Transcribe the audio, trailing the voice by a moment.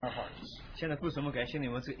现在父神，我们感谢你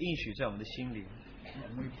们这个应许在我们的心里。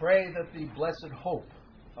And we pray that the blessed hope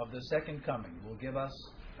of the second coming will give us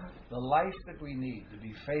the life that we need to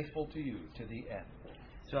be faithful to you to the end.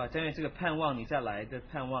 是吧？但愿这个盼望你再来的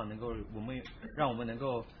盼望能够让我们能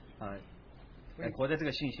够活在这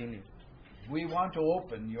个信心里。We want to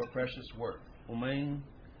open your precious word. 我们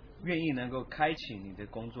愿意能够开启你的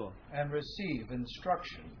工作 and receive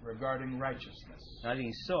instruction regarding righteousness. 来领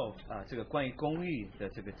受这个关于公义的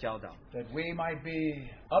这个教导 That we might be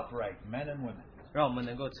upright men and women. 让我们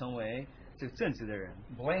能够成为这个正直的人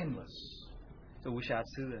blameless 这无瑕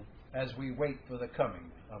疵的 as we wait for the coming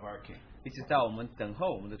of our King. 一直到我们等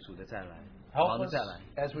候我们的主的再来 Help us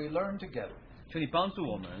as we learn together. 求你帮助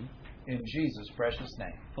我们 In Jesus' precious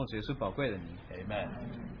name. 奉主耶稣宝贵的名 Amen.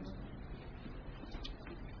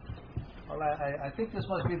 Well, I think this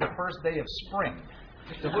must be the first day of spring.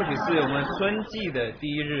 这或许是我们春季的第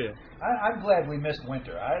一日 I'm glad we missed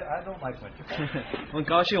winter. I don't like winter. 我很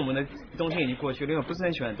高兴我们的冬天已经过去了因为我不是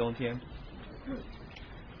很喜欢冬天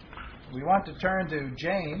We want to turn to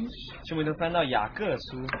James. 请我们都翻到雅各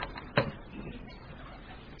书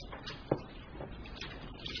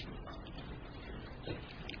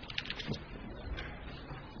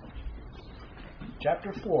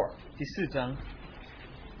Chapter 4. 第4章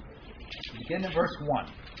Begin in verse 1.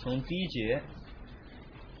 从第1节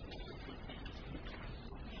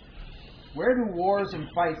Where do wars and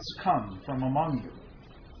fights come from among you?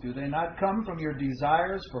 Do they not come from your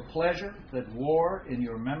desires for pleasure that war in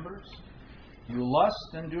your members? You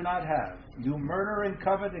lust and do not have. You murder and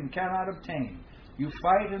covet and cannot obtain. You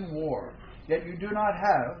fight and war, yet you do not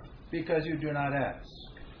have because you do not ask.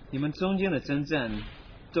 你们中间的征战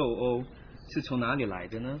斗殴是从哪里来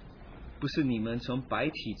的呢？不是你们从白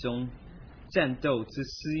体中战斗之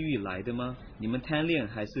私欲来的吗？你们贪恋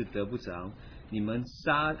还是得不着？你们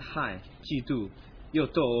杀害、嫉妒，又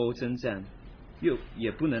斗殴征战，又也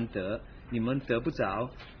不能得。你们得不着，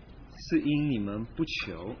是因你们不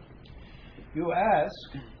求。You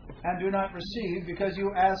ask and do not receive because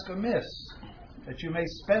you ask amiss, that you may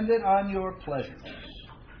spend it on your pleasures.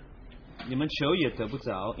 你们求也得不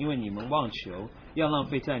着，因为你们妄求，要浪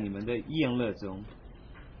费在你们的宴乐中。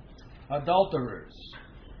Adulterers,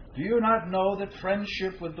 do you not know that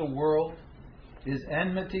friendship with the world is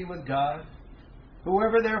enmity with God?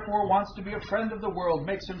 Whoever therefore wants to be a friend of the world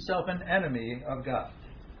makes himself an enemy of God.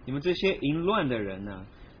 你们这些淫乱的人啊，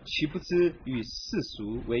岂不知与世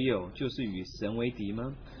俗为友，就是与神为敌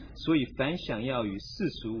吗？所以凡想要与世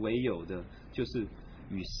俗为友的，就是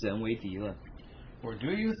与神为敌了。Or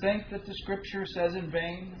do you think that the Scripture says in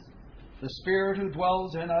vain, the Spirit who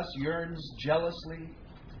dwells in us yearns jealously?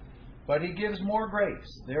 But he gives more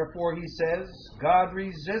grace. Therefore he says, God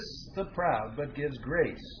resists the proud, but gives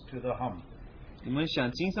grace to the humble. 你们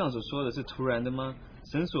想经上所说的是突然的吗？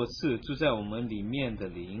神所赐住在我们里面的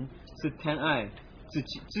灵是贪爱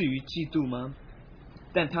至于嫉妒吗？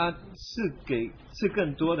但他赐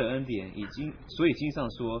更多的恩典，所以经上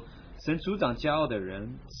说，神阻挡骄傲的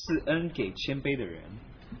人，赐恩给谦卑的人。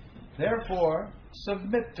Therefore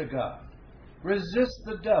submit to God, resist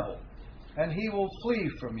the devil, and he will flee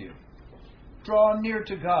from you. Draw near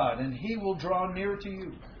to God, and he will draw near to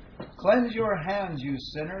you. Cleanse your hands, you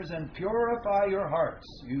sinners, and purify your hearts,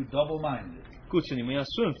 you double-minded. 故此你们要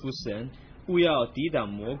顺服神，勿要抵挡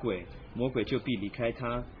魔鬼，魔鬼就必离开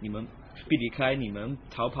你们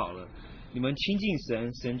逃跑了。你们亲近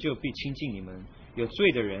神，神就必亲近你们。有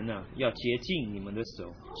罪的人啊，要洁净你们的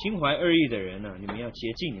手；心怀恶意的人啊，你们要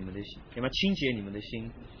洁净你们的心，你们要清洁你们的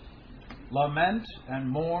心。Lament and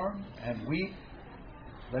mourn and weep.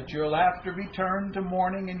 Let your laughter be turned to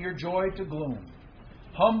mourning and your joy to gloom.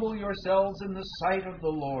 Humble yourselves in the sight of the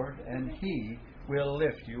Lord, and He will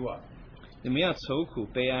lift you up. 你们要愁苦、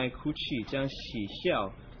悲哀、哭泣，将喜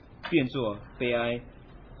笑变作悲哀，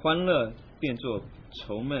欢乐变作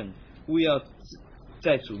愁闷。勿要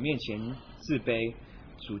在主面前自卑，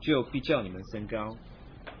主就必叫你们升高。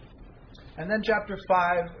And then chapter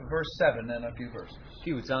 5, verse 7, and a few verses.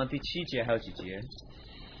 第5章第7节还有几节。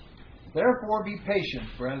Therefore be patient,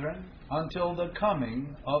 brethren, until the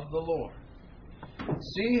coming of the Lord.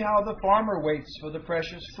 See how the farmer waits for the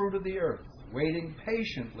precious fruit of the earth, waiting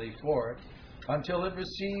patiently for it until it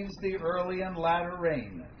receives the early and latter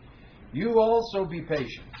rain. You also be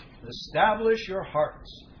patient. Establish your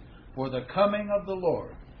hearts, for the coming of the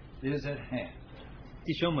Lord is at hand.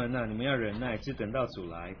 弟兄们啊，你们要忍耐，只等到主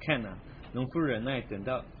来。看啊，农夫忍耐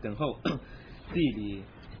等候地里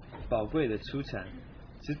宝贵的出产，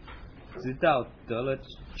直到得了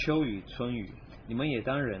秋雨春雨。你们也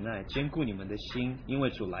当忍耐，坚固你们的心，因为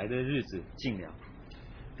主来的日子近了。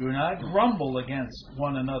Do not grumble against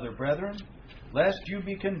one another, brethren, lest you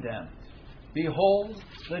be condemned. Behold,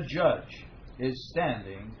 the judge is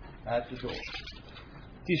standing at the door.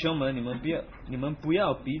 弟兄们，你们不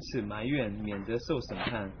要彼此埋怨，免得受审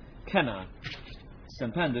判。看啊，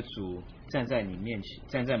审判的主站在你面前，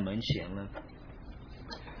站在门前了。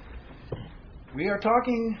We are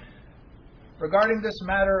talking regarding this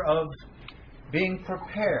matter of being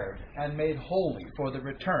prepared and made holy for the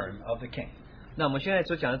return of the king. 那我们现在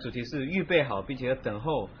所讲的主题是预备好，并且要等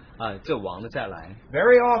候这王的再来。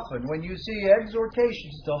Very often, when you see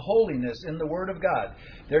exhortations to holiness in the Word of God,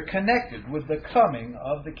 they're connected with the coming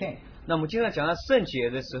of the king. 那我们经常讲到圣洁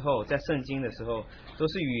的时候，在圣经的时候，都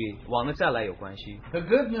是与王的再来有关系。The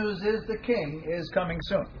good news is the king is coming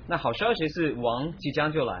soon. 那好消息是王即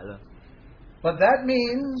将就来了。But that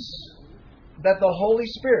means that the Holy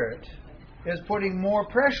Spirit is putting more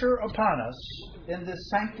pressure upon us in this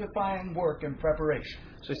sanctifying work and preparation.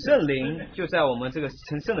 所以圣灵就在我们这个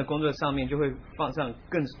成圣的工作上面，就会放上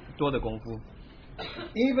更多的功夫。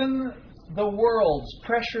Even the world's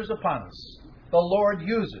pressures upon us, the Lord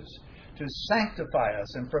uses to sanctify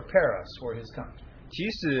us and prepare us for His coming. 即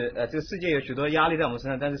使这个世界有许多压力在我们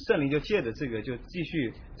身上，但是圣灵就借着这个，就继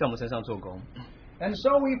续在我们身上做工。And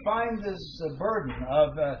so we find this burden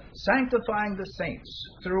of sanctifying the saints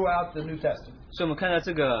throughout the New Testament. 所以我们看到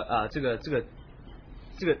这个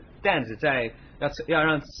担子在要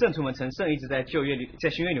让圣徒们成圣，一直在旧约里，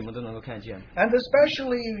在新约里我们都能够看见。And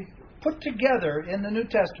especially put together in the New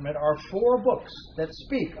Testament are 4 books that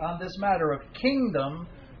speak on this matter of kingdom,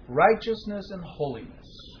 righteousness, and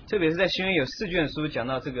holiness. 特别是在新约有4卷书讲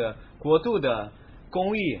到这个国度的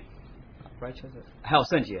公义，还有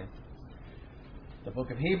圣洁。The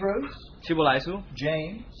book of Hebrews, 希伯来书、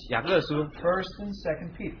 James, 雅各书、 1st and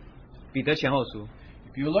 2nd Peter. 彼得前后书。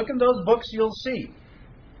 If you look in those books, you'll see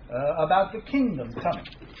about the kingdom coming.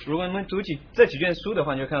 如果你们读起这几卷书的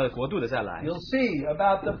话，你就看到国度的再来。 You'll see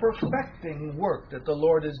about the perfecting work that the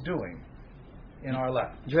Lord is doing in our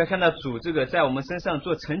life. 你就会看到主这个在我们身上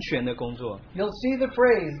做成全的工作。 You'll see the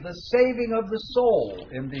phrase, the saving of the soul,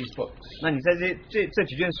 in these books. 那你在这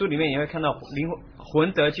几卷书里面，也会看到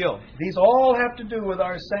魂得救， These all have to do with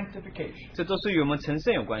our sanctification. 这都是与我们成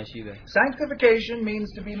圣有关系的。 Sanctification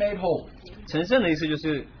means to be made holy. 成圣的意思就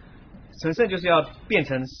是成圣就是要变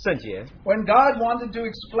成圣洁。 When God wanted to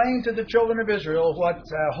explain to the children of Israel what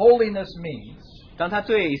holiness means, 当他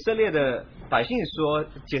对以色列的百姓说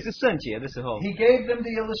解释圣洁的时候， He gave them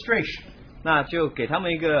the illustration. 那就给他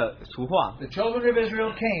们一个图画， The children of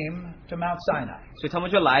Israel came to Mount Sinai. 所以他们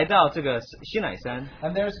就来到这个西乃山。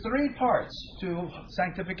 And there's 3 parts to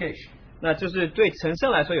sanctification. 那就是对成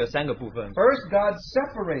圣来说有3个部分。 First, God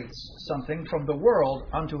separates something from the world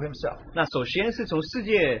unto Himself. 那首先是从世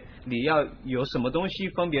界里要有什么东西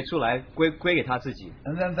分别出来归给他自己。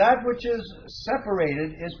 And then that which is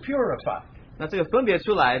separated is purified. 那这个分别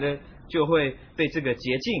出来的就会被这个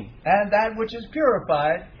洁净。 And that which is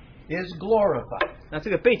purified is glorified. 那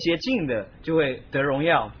这个被洁净的就会得荣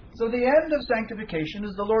耀。 So the end of sanctification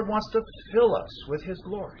is the Lord wants to fill us with His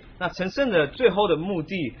glory. 那成圣的最后的目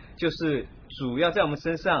的就是主要在我们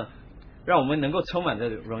身上，让我们能够充满着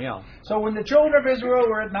荣耀。 So when the children of Israel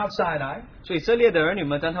were at Mount Sinai, 所以以色列的儿女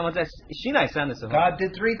们，当他们在西乃山的时候， God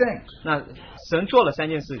did 3 things. 那神做了3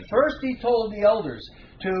件事情。 First, He told the elders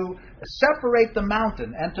to separate the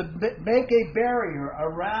mountain and to make a barrier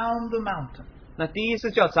around the mountain. 那第一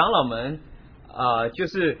是叫长老们，就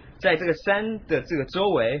是在这个山的这个周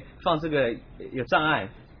围放这个有障碍。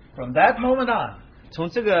 From that moment on, 从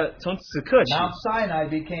此刻起， Mount Sinai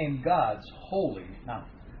became God's holy mountain.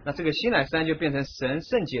 那这个西乃山就变成神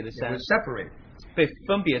圣洁的 It 山， was separated. 被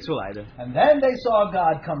分别出来的。 And then they saw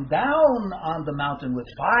God come down on the mountain with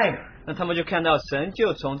fire. 那他们就看到神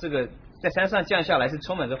就从这个在山上降下来，是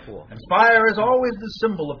充满着火。 And fire is always the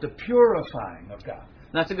symbol of the purifying of God.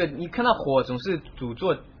 那这个你看到火总是主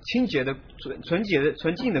做清洁的、纯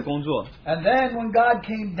净的工作。 And then when God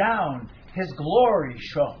came down, His glory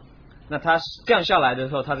shone. 那他降下来的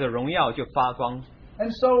时候，他的荣耀就发光。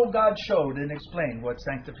 And so God showed and explained what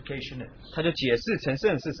sanctification is. 他就解释成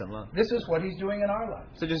圣是什么， This is what He's doing in our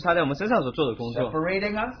lives. 这就是他在我们身上所做的工作，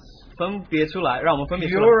 Separating us, 分别出来，让我们分别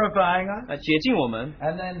出来， purifying us, 洁净我们，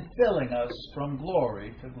 and then filling us from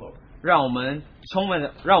glory to glory. 让我们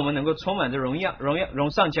能够充满着荣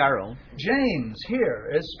上加荣。 James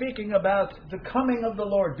here is speaking about the coming of the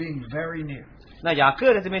Lord being very near. 那雅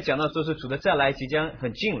各在这边讲到说是主的再来即将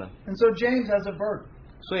很近了， And so James has a burden.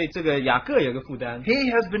 所以这个雅各有一个负担。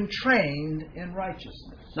 He has been trained in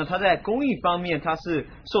righteousness. 那他在公义方面，他是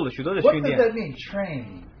受了许多的 What 训 does 练。 that mean,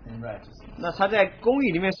 trained in righteousness? 那他在公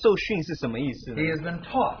义里面受训是什么意思呢？ He has been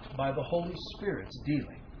taught by the Holy Spirit's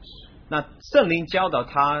dealings. 那圣灵教导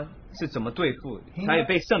他是怎么对付，他也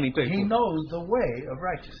被圣灵对 He 付。 knows the way of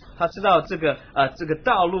righteousness. 他知道这个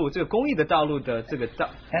道路，这个公义的道路的这个知道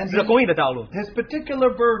And 公义的道路。 his particular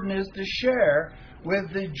burden is to share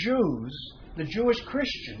with the Jews, the Jewish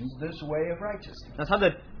Christians, this way of righteousness. 那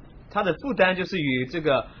他的负担就是与这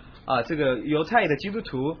个犹太的基督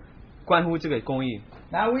徒关乎这个公义。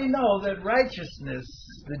 Now we know that righteousness,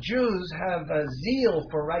 the Jews have a zeal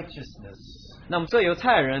for righteousness. 那么这犹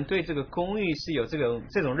太人对这个公义是有这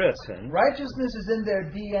种热忱。 Righteousness is in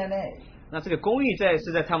their DNA. 那这个公义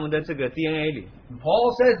是在他们的这个 DNA 里。 And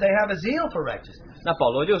Paul says they have a zeal for righteousness, 那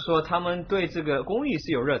保罗就说他们对这个公义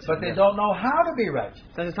是有热忱 but they 的， don't know how to be righteous.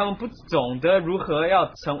 但是他们不懂得如何要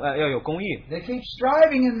有公义。 They keep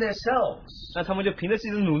striving in themselves, 那他们就凭着自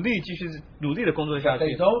己的努力继续努力的工作下 but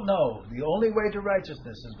they 去。 don't know the only way to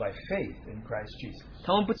righteousness is by faith in Christ Jesus.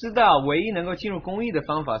 他们不知道唯一能够进入公义的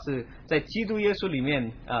方法是在基督耶稣里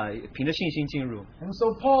面凭着信心进入。 And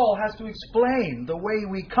so Paul has to explain the way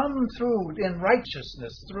we come through in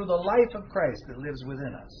righteousness through the life of Christ that lives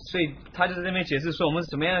within us. 所以他就在这边解释说，我们是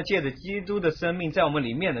怎么样借着基督的生命在我们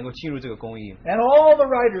里面能够进入这个公义。 And all the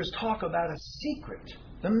writers talk about a secret,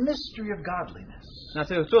 the mystery of godliness. 那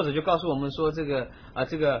这个作者就告诉我们说，是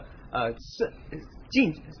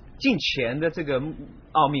敬虔的这个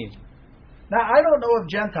奥秘。 Now, I don't know if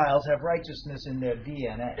Gentiles have righteousness in their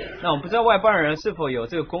DNA, 那我们不知道外邦人是否有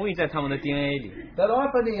这个公义在他们的 DNA 里， but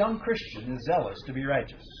often a young Christian is zealous to be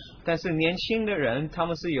righteous. 但是年轻的人他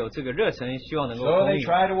们是有这个热忱，希望能够 So 公 they 义，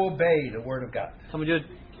 try to obey the Word of God. 他们就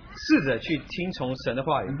试着去听从神的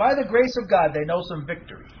话语 And。by the grace of God, they know some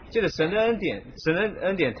victory. 借着神的恩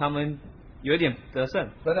典，他们有一点得胜，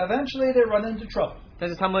 But eventually they run into trouble 但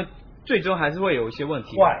是他们最终还是会有一些问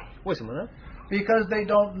题。 Why？为什么呢？ because they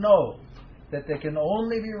don't know that they can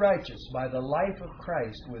only be righteous by the life of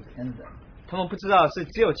Christ within them. 他们不知道是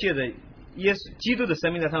只有借着耶稣基督的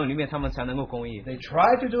生命在他们里面，他们才能够公义。 They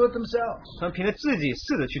try to do it themselves, 他们凭着自己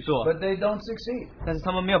试着去做， but they don't succeed. 但是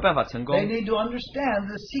他们没有办法成功 They。need to understand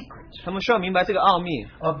the secret 他们需要明白这个奥秘。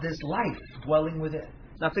 of this life dwelling within.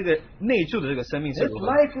 那这个内住的这个生命是 This 如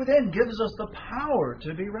何？ life within gives us the power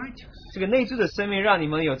to be righteous. 这个内住的生命让你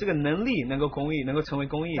们有这个能力，能够公义，能够成为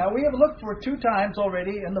公义。 Now, we have looked for 2 times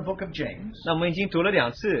already in the book of James. 那我们已经读了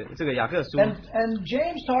2次这个雅各书， And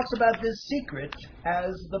James talks about this secret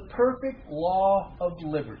as the perfect law of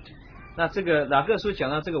liberty. 那这个雅各书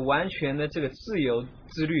讲到这个完全的这个自由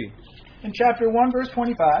之律， In chapter 1, verse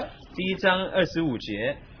 25, 第1章25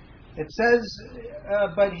节， it says,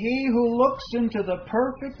 But he who looks into the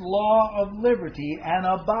perfect law of liberty and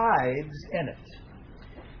abides in it.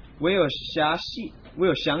 唯有详细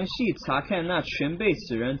查看那全被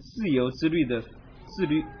使人自由之律的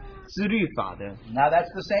之律法的。 Now, that's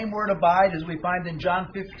the same word abide as we find in John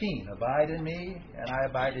 15. Abide in me, and I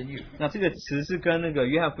abide in you. 那这个词是跟那个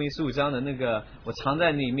约翰福音15章的那个我藏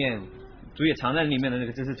在里面，主也藏在里面的那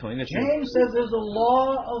个，这是同一个句。 James says there's a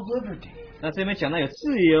law of liberty. 那这边讲到有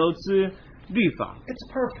自由之律法，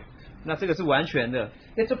 It's perfect. 那这个是完全的，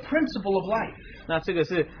 It's a principle of life. 那这个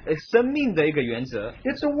是生命的一个原则，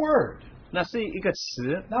 It's a word. 那是一个词，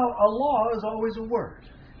 Now, a law is always a word.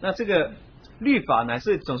 那这个律法乃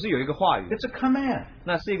是总是有一个话语， It's a command,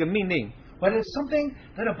 那是一个命令， but it's something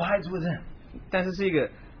that abides within. 但是是一个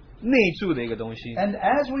内住的一个东西。 And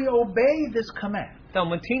as we obey this command, 当我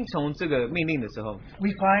们听从这个命令的时候， we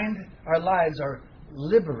find our lives are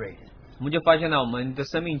liberated. 我们就发现了我们的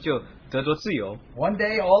生命就得着自由。 One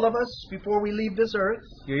day, all of us, before we leave this earth,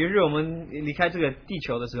 有一日我们离开这个地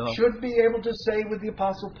球的时候， should be able to say with the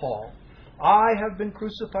Apostle Paul, I have been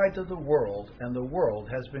crucified to the world, and the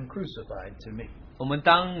world has been crucified to me. 我们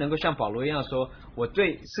当能够像保罗一样说，我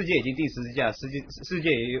对世界已经定十字架，世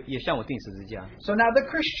界也向我定十字架。 So now the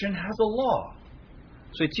Christian has a law,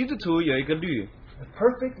 所以基督徒有一个律， the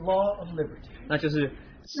perfect law of liberty. 那就是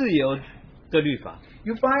自由的律法。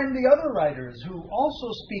 You find the other writers who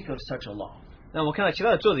also speak of such a law. 那我看到其他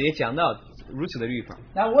的作者也讲到如此的律法。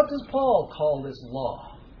 Now, what does Paul call this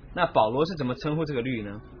law? 那保罗是怎么称呼这个律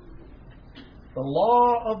呢？ The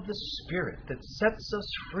law of the Spirit that sets us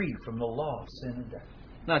free from the law of sin and death.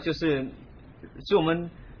 那就是我们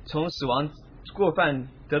从死亡过犯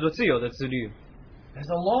得着自由的之律。 There's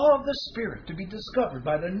a law of the Spirit to be discovered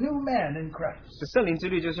by the new man in Christ. 这圣灵之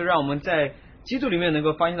律就是让我们在基督里面能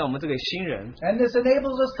够发现到我们这个新人， And this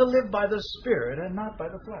enables us to live by the Spirit and not by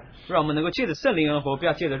the flesh. 让我们能够借着圣灵而活，不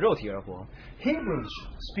要借着肉体而活。 Hebrews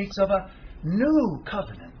speaks of a new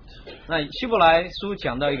covenant. 那希伯来书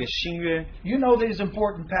讲到一个新约， You know these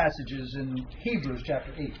important passages in Hebrews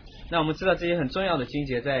chapter 8. 那我们知道这些很重要的经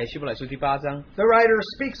节在希伯来书第8章。 The writer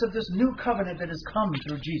speaks of this new covenant that has come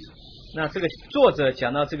through Jesus. 那这个作者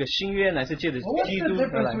讲到这个新约乃是借着 Well, what's 基 the 督而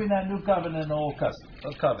difference 来。 between that new covenant and old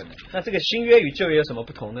covenant? 那这个新约与旧约有什么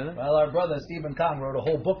不同的呢？ Well, our brother Stephen Cong wrote a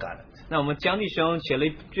whole book on it. 那我们江弟兄写了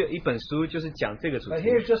一本书，就是讲这个主 But 题。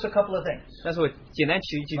 here's just a couple of things. 但是我简单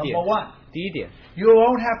提几点 Number。one, 第一点， you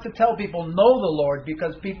won't have to tell people know the Lord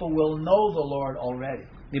because people will know the Lord already.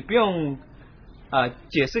 你不用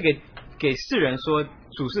解释给世人说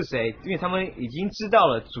主是谁，因为他们已经知道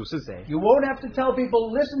了主是谁。 You won't have to tell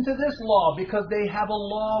people listen to this law because they have a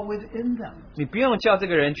law within them. 你不用叫这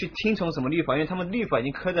个人去听从什么律法，因为他们律法已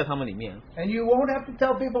经刻在他们里面。 And you won't have to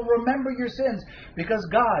tell people remember your sins because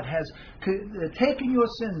God has taken your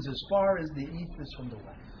sins as far as the east is from the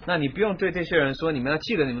west. 那你不用对这些人说你们要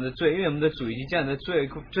记得你们的罪，因为我们的主已经将你的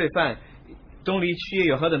罪犯东离西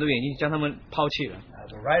有何等多远，已经将他们抛弃了。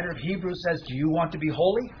 The writer of Hebrews says, do you want to be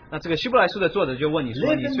holy? 那这个希伯来书的作者就问你说，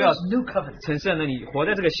 Live 你 in 是要 this new covenant. 成圣呢？你活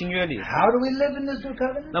在这个新约里。 How do we live in this new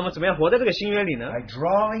covenant? 那么怎么样活在这个新约里呢？ By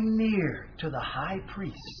drawing near to the high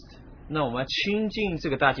priest. 那我们要亲近这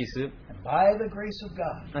个大祭司， And by the grace of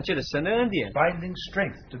God, 那借着神的恩典， finding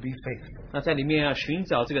strength to be faithful. 那在里面要寻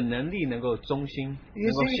找这个能力，能够忠心，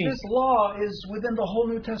 You 能够 see, 信。 this law is within the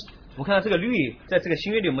whole New Testament. 我们看到这个律在这个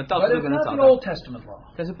新约里，我们到 But 处都 it's 可能 not 找 an 到。 Old Testament law.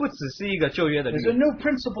 但是不只是一个旧约的律 There's，a new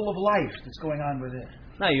principle of life that's going on within.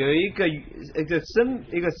 那有一个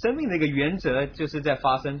生命的一个原则，就是在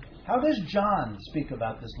发生。 How does John speak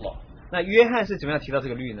about this law? 那约翰是怎么样提到这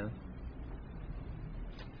个律呢？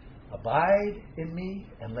 Abide in me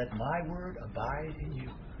and let my word abide in you.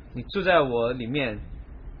 你住在我里面，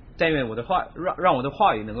但愿我的话让我的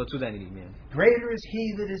话语能够住在你里面。 Greater is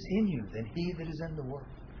he that is in you than he that is in the world.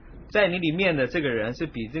 在你里面的这个人是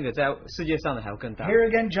比这个在世界上的还要更大。 Here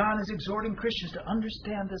again, John is exhorting Christians to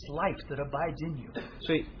understand this life that abides in you.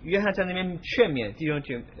 所以约翰在那边劝勉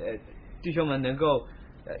弟兄们能够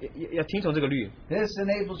要听从这个律， This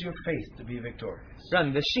enables your faith to be victorious. 让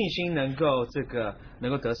你的信心能够能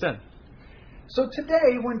够得胜。 So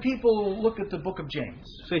today, when people look at the book of James,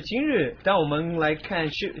 所以今日当我们来看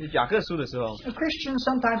雅各书的时候， Christians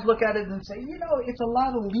sometimes look at it and say, you know, it's a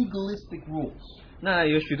lot of legalistic rules. 那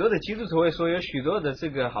有许多的基督徒会说，有许多的这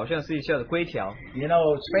个好像是一些的规条。 You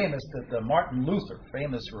know, it's famous that Martin Luther,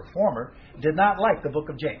 famous reformer, did not like the book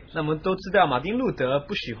of James. 那我们都知道，马丁路德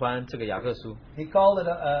不喜欢这个雅各书， He called it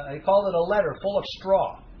a letter full of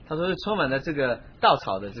straw. 他说是充满了这个稻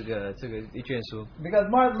草的这个一卷书， Because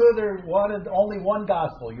Martin Luther wanted only one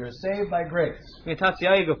gospel: you're saved by grace. 因为他只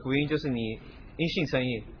要一个福音，就是你因信称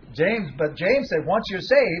义。 But James said, once you're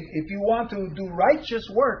saved, if you want to do righteous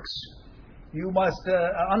works, you must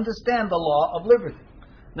understand the law of liberty.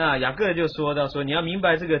 那雅各就说到说，你要明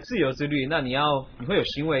白这个自由之律，那你会有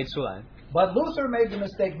行为出来。 But Luther made the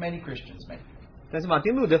mistake many Christians make. 但是马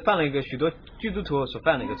丁路德犯了一个许多基督徒所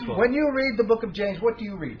犯的一个错。 When you read the book of James, what do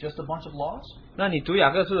you read? Just a bunch of laws? 那你读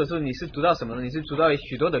雅各书的时候，你是读到什么呢？你是读到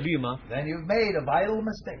许多的律吗？ Then you've made a vital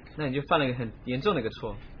mistake. 那你就犯了一个很严重的一个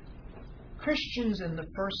错。 Christians in the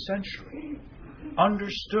first century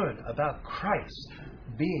understood about Christ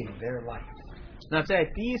being their life. 那在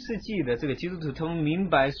第一世纪的这个基督徒，他们明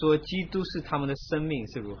白说，基督是他们的生命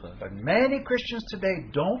是如何。 But many Christians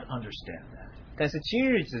today don't understand that. 但是今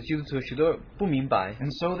日子基督徒许多不明白， And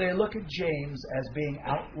so they look at James as being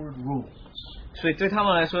outward rules. 所以对他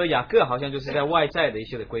们来说，雅各好像就是在外在的一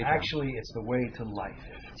些的规条， Actually, it's the way to life.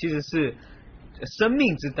 其实是生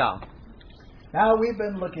命之道。 Now we've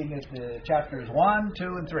been looking at the chapters 1, 2,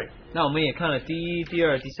 and 3. 那我们也看了第一、第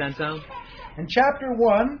二、第三章。 In chapter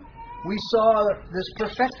 1, we saw this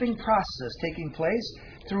perfecting process taking place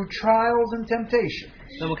through trials and temptation.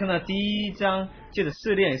 那么看到第一章，借着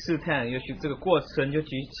试炼与试探，也许这个过程就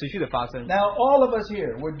持续的发生。 Now, all of us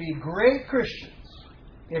here would be great Christians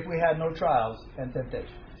if we had no trials and temptation.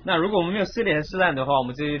 那如果我们没有试炼和试探的话，我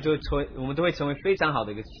们都会成为非常好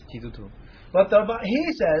的一个基督徒。 But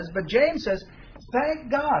James says, thank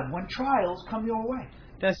God when trials come your way.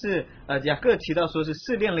 但是雅各提到说是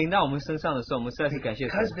试炼临到我们身上的时候，我们实在是感谢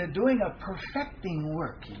神， Because they're doing a perfecting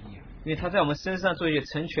work in you. 因为他在我们身上做一些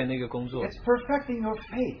成全的一个工作， It's perfecting your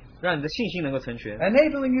faith, 让你的信心能够成全，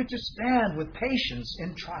 enabling you to stand with patience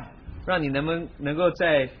in trial. 让你能够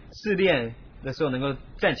在试炼的时候能够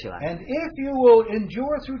站起来。 And if you will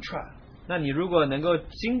endure through trial, 那你如果能够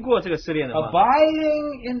经过这个试炼的话，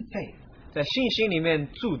 abiding in faith, 在信心里面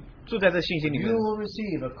住在这信心里 you 面， will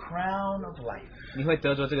receive a crown of life. 你会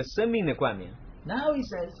得着这个生命的冠冕。 Now he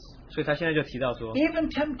says, 所以他现在就提到说， even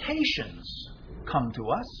temptations come to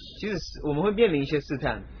us, 其实我们会面临一些试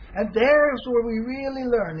探， And there's where we really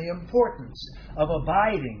learn the importance of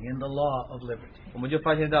abiding in the law of liberty. 我们就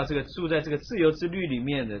发现到这个住在这个自由之律里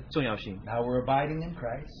面的重要性。 Now we're abiding in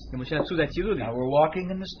Christ. 我们现在住在基督里， Now we're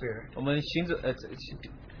walking in the Spirit. 我们行走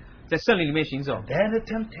在圣灵里面行走， Then a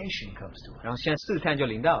temptation comes to us. 然后现在试探就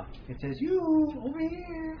临到。 It says, you over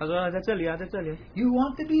here. 他说在这里啊，在这里， You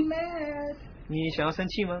want to be mad. 你想要生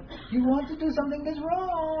气吗？ You want to do something that's 你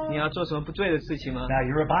wrong. 要做什么不对的事情吗？ Now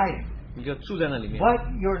you're abiding. 你就住在那里面。 But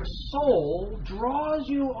your soul draws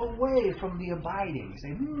you away from the abiding.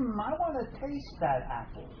 Say, I want to taste that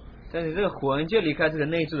apple. 但是这个魂就离开这个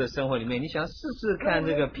内住的生活里面，你想试试看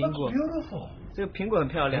这个苹 It 果 looks，beautiful. 这个苹果很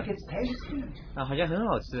漂 I 亮 think it's tasty. 啊，好像很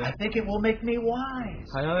好吃， I think it will make me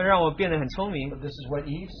wise. 好像会让我变得很聪明 But。this is what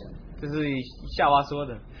Eve said. 这是夏娃说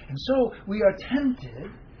的。 And so we are tempted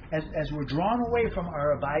as we're drawn away from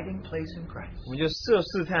our abiding place in Christ. 我们就受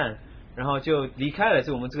试探，然后就离开了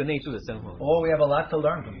我们这个内住的生活。 Oh, we have a lot to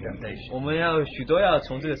learn from temptation. 我们要许多要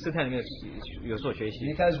从这个试探里面有所学习。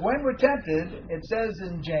 Because when we're tempted, it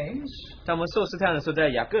says in James, 当我们受试探的时候，在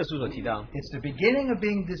雅各书所提到， it's the beginning of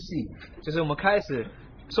being deceived. 就是我们开始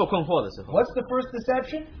受困惑的时候。 What's the first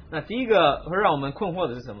deception? 那第一个会让我们困惑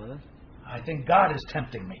的是什么呢？ I think God is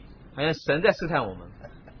tempting me. 好像神在试探我们。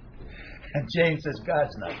 And James says,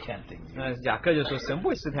 God's not tempting you. 那雅各就说神不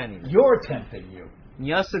会试探你， You're tempting you. 你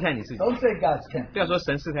要试探你自己， Don't say God's tempting 不要说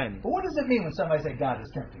神试探你。 you. But what does it mean when somebody says God is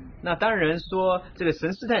tempting you? 那当人说这个神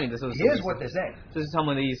试探你的时候是什么意 Here's 思， what they say. 这是他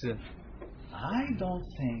们的意思。 I don't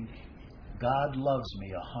think God loves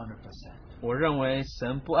me 100%. 我认为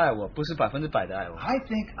神不爱我，不是100%的爱我。 I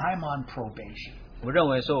think I'm on probation. 我认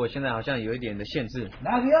为说我现在好像有一点的限制。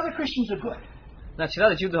 Now the other Christians are good. 那其他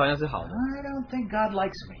的基督徒好像是好的， I don't think God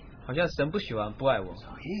likes me. 好像神不喜欢不爱我， So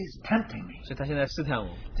he's tempting me 所以他现在试探我，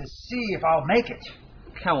 to see if I'll make it.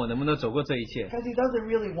 看我能不能走过这一切， Because he doesn't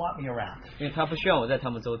really want me around. 因为他不希望我在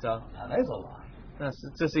他们周遭。 Now there's a lie.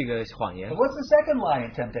 这是一个谎言 But。what's the second lie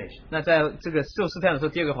in temptation? 那在这个受试探的时候，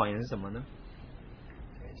第二个谎言是什么呢？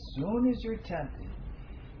 As soon as you're tempted,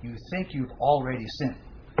 you think you've already sinned.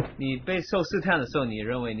 你被受试探的时候，你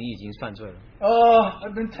认为你已经犯罪了。 Oh,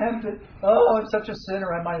 I've been tempted. Oh, I'm such a sinner,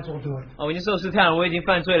 I might as well do it. 哦，我已经受试探了，我已经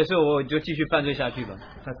犯罪了，所以我就继续犯罪下去吧。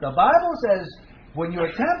 But the Bible says when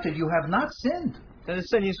you're tempted, you have not sinned. 但是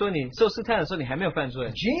圣经说，你受试探的时候，你还没有犯罪。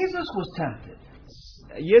 Jesus was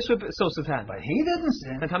tempted, 耶稣受试探， but he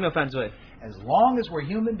didn't 但 sin 他没有犯罪。 as long as we're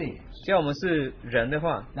human beings. 只要我们是人的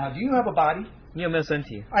话， Now, do you have a body? 你有没有身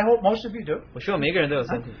体？ I hope most of you do. 我希望每个人都有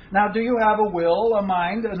身体。 Now, do you have a will, a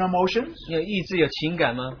mind, and emotions? 你有意志、有情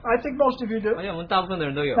感吗？ I think most of you do. 好像我们大部分的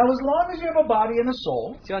人都有。 Now, as long as you have a body and a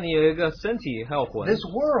soul, 只要你有一个身体还有魂， this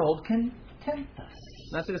world can tempt us.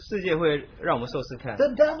 那这个世界会让我们受试探。 The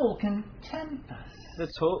devil can tempt us. 这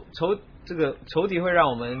这个仇敌会让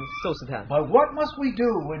我们受试探。 But what must we do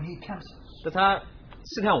when he tempts us? 那他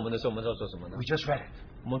试探我们的时候，我们要做什么呢 We？just read it.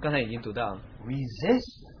 我们刚才已经读到了，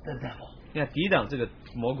 Resist the devil. 要抵挡这个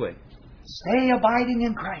魔鬼， Stay abiding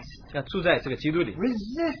in Christ. 要住在这个基督里，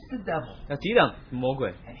 Resist the devil, 要抵挡魔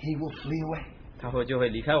鬼， and he will flee away. 他就会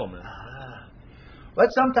离开我们。 But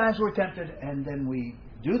sometimes we're tempted, and then we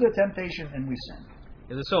do the temptation and we sin.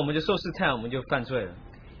 有的时候我们就受试探，我们就犯罪了。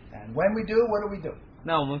 And when we do, what do?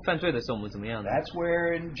 那我们犯罪的时候，我们怎么样呢？ That's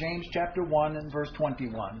where in James chapter 1 and verse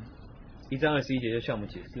 21, 1章21节就向我们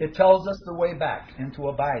解释， it tells us the way back into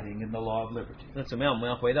abiding in the law of liberty. 那怎么样我们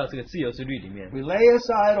要回到这个自由之律里面？ We lay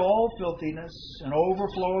aside all filthiness and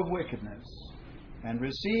overflow of wickedness, and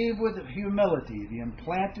receive with humility the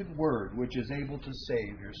implanted word which is able to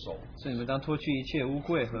save your soul. 所以你们当脱去一切污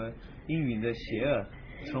秽和应允的邪恶，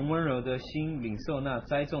从温柔的心领受那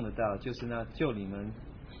栽种的道，就是那救你们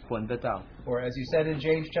魂的道。 Or as he said in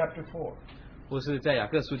James chapter 4, 或是在雅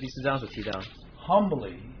各书第4章所提到，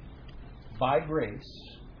 humbly, by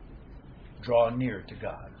grace, draw near to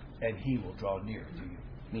God, and he will draw near to you.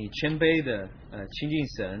 你谦卑的亲近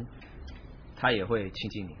神，他也会亲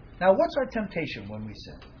近你。 Now, what's our temptation when we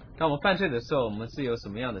sin? 当我们犯罪的时候，我们是有什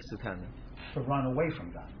么样的试探呢？ To run away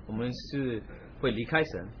from God, 我们是会离开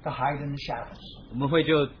神， to hide in the shadows, 我们会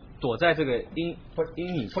就躲在这个阴 put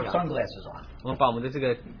影 put 下， sunglasses on, 我们把我们的这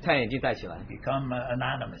个太阳眼镜戴起来， become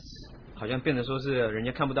anonymous. 好像变得说是人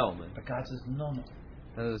家看不到我们。 But God says, no, no.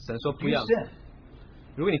 但是神说 If 不 you 要， sin,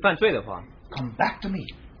 如果你犯罪的话， come back to me,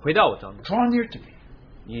 回到我当中， draw near to me,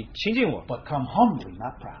 你亲近我， but come humbly,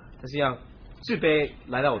 not proud, 但是要自卑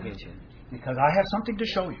来到我面前。 because I have something to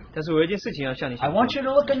show you. 但是我有一件事情要向你 I 显 want 明， you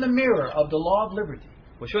to look in the mirror of the law of liberty.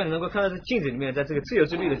 我希望你能够看到这镜子里面，在这个自由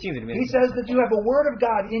之律的镜子里面 He，says that you have a word of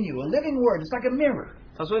God in you, a living word. It's like a mirror.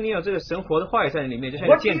 他说你有这个神活的话语在你里面，就像一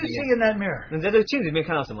个 What do 镜 you 子一 see 样。 in that mirror? 那你在这个镜子里面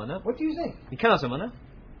看到什么呢？ What do you see? 你看到什么呢？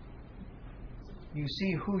 you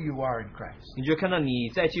see who you are in Christ. 你就看到你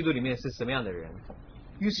在基督里面是什么样的人，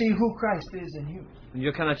 You see who Christ is in you. 你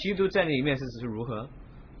就看到基督在你里面是如何，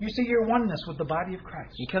 You see your oneness with the body of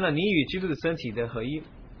Christ. 你看到你与基督的身体的合一，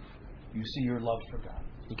 You see your love for God.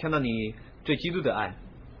 你看到你对基督的爱。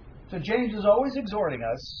 So James is always exhorting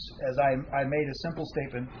us, as I made a simple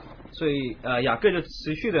statement. 所以雅各就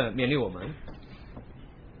持续的勉励我们，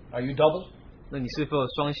 Are you double 那你是否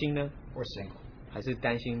双心呢， or single? 还是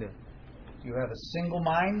单心的？ You have a single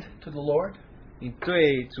mind to the Lord? 你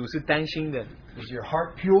对主是单心的， Is your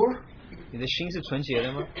heart pure? 你的心是纯洁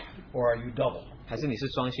的吗？ Or are you double? 还是你是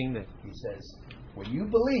双心的？ He says, when you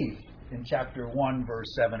believe, in chapter 1,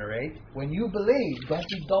 verse 7 or 8, when you believe, don't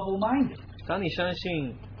be double-minded. 当你相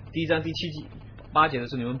信第1章第7、8节的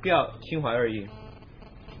时候，你们不要心怀二意，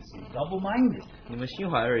 See, double-minded. 你们心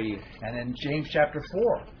怀二意。 And in James chapter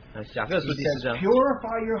 4, 雅各书 he 第4 says, 章，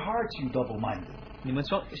 purify your hearts, you double-minded. 你们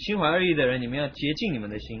心怀二意的人，你们要洁净你们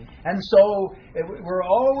的心。 And so we're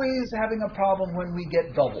always having a problem when we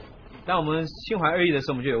get double. 当我们心怀二意的时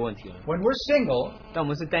候，我们就有问题了。 When we're single, 当我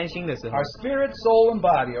们是单心的时候， our spirit, soul, and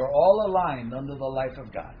body are all aligned under the life of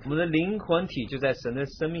God. 我们的灵魂体就在神的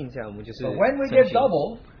生命下，我们就是 But when we 成 get 型。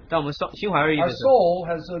 double, 当我们心怀二意 our 的时候， soul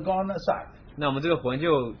has gone aside. 那我们这个魂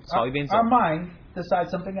就朝一边走 Our，mind decides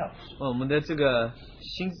something else. 我们的这个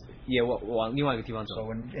心也往另外一个地方走。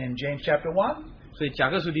 So in James chapter 1, 所以雅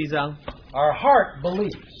各书第1章， our heart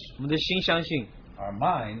believes, 我们的心相信， our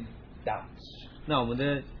mind doubts. 那我们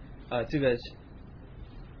的这个，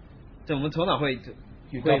我们头脑会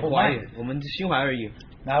You 怀疑 double-minded.，我们心怀二意。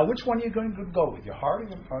 Now, which one are you going to go with, your heart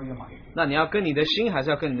or your mind? 那你要跟你的心，还是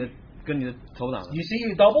要跟你的头脑呢？ You see,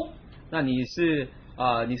 you double. 那你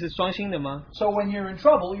是双心的吗？ So when you're in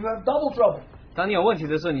trouble, you have double trouble 当你有问题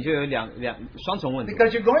的时候，你就有双重问题，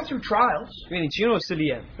 because you're going through trials. 因为你经入试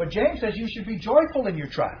炼。 But James says you should be joyful in your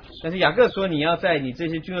trials 但是雅各说，你要在你这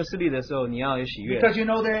些经入试炼的时候，你要有喜悦， because you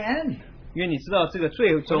know their end. 因为你知道这个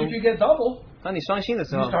最 But 终 if you get double, 当你双心的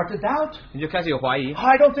时 you 候， start to doubt. 你就开始有怀疑，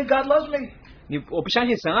 I don't think God loves me. 我不相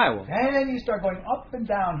信神爱我， And then you start going up and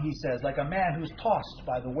down, he says, like a man who's tossed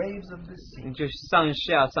by the waves of the sea. 你就上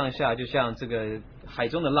下，就像这个海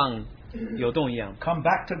中的浪游动一样， Come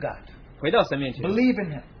back to God. 回到神面前， Believe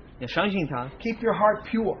in him. 要相信他， Keep your heart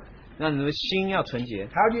pure. 让你的心要纯洁。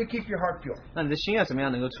 How do you keep your heart pure? 那你的心要怎么样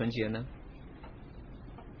能够纯洁呢？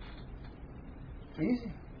 It's easy.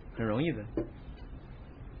 很容易的，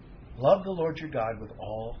 Love the Lord your God with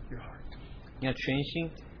all your heart. 你要全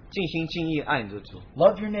心、尽心尽意爱你的主，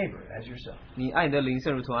 Love your neighbor as yourself. 你爱你的邻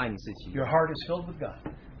舍如同爱你自己， Your heart is filled with God.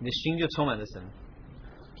 你的心就充满了神，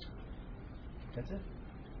 That's it.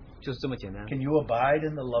 就是这么简单。 Can you abide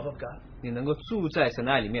in the love of God? 你能够住在神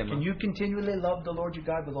的爱里面吗 Can？you continually love the Lord your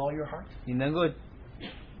God with all your heart? 你能够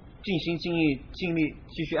尽心尽意尽力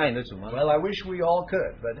继续爱你的主吗？ Well, I wish we all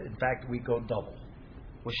could, but in fact we go double.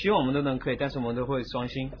 我希望我们都能可以，但是我们都会双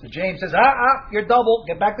心。 So James says, you're double.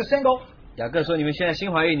 Get back to single. 雅各说：“你们现在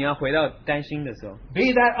心怀疑，你要回到单心的时候，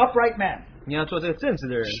 Be that upright man. 你要做这个正直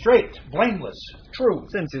的人， Straight, blameless, true.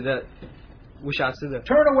 正直的、无瑕疵的。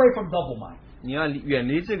 Turn away from double mind. 你要远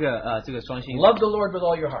离这个双心。 Love the Lord with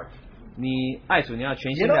all your heart. 你爱主，你要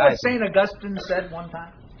全 You 心 know 的爱 what 主。 St. Augustine said one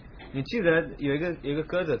time? 你记得有一个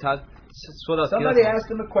歌者，他说到 Somebody asked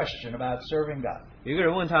him a question about serving God. 有一个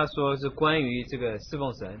人问他说是关于这个侍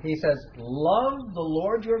奉神， He says, love the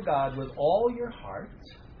Lord your God with all your heart,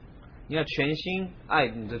 你要全心爱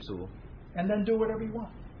你的主， and then do whatever you want.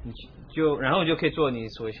 然后你就可以做你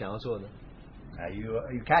所想要做的。 Now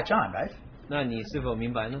you catch on, right? 那你是否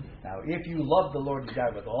明白呢？ Now, if you love the Lord your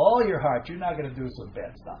God with all your heart, you're not going to do some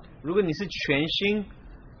bad stuff. 如果你是全心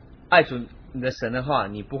爱主你的神的话，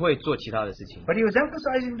你不会做其他的事情。 But he was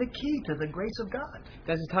emphasizing the key to the grace of God.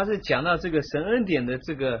 但是他是讲到这个神恩典的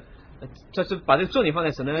这个，就是把这个重点放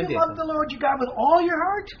在神的 If 恩 you 典 love 上。 the Lord your God with all your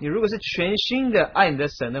heart, 你如果是全心的爱你的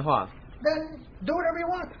神的话， then do whatever you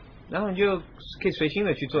want. 然后你就可以随心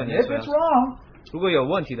的去做 And 你 if 所要 it's wrong, 如果有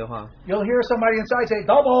问题的话， you'll hear somebody inside say,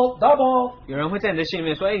 double, double. 有人会在你的心里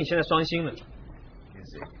面说：“哎，你现在双心了。 You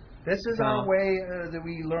see, this is our way that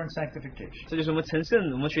we learn sanctification. ”这就是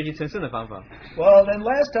我们学习成圣的方法。 Well, then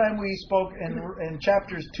last time we spoke in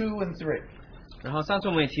chapters 2 and 3. 然后上次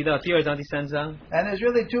我们也提到第2章、第3章， And there's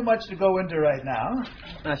really too much to go into right now,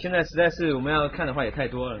 那现在实在是我们要看的话也太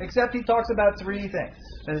多了。 except he talks about 3 things.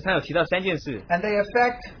 但是他有提到3件事， And they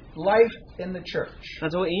affect life in the church. 那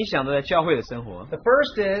这会影响到在教会的生活。 The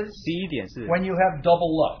first is 第一点是， when you have double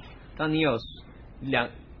love. 当你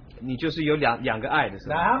你就是有两个爱的时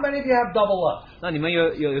Now, 候， how many of you have double love? 那你们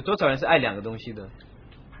有多少人是爱2个东西的？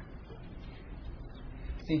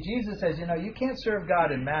 See, Jesus says, you can't serve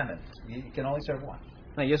God and mammon. You can only serve one.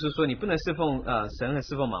 那耶稣说你不能侍奉神和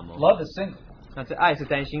侍奉马蒙。 Love is single. 那这爱是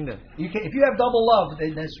单心的。 If you have double love,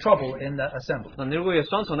 then there's trouble in the assembly. 那你如果有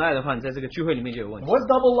双重的爱的话，你在这个聚会里面就有问题。 What does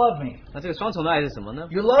double love mean? 那这个双重的爱是什么呢？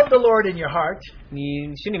 You love the Lord in your heart.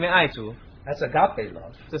 你心里面爱主， That's agape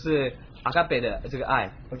love. 这是阿嘎贝的这个爱，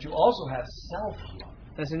 But you also have self-love.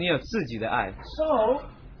 但是你有自己的爱。 So,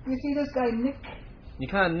 you see this guy Nick? 你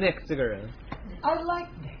看 Nick 这个人， I like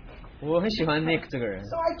Nick. 我很喜欢 Nick 这个人，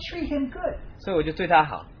 So I treat him good. 所以我就对他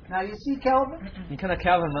好。 Now you see Calvin? 你看到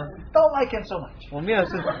Calvin 吗？ Don't like him so much.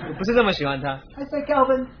 我不是这么喜欢他。 I say,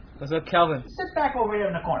 Calvin, 我说 Calvin， sit back over here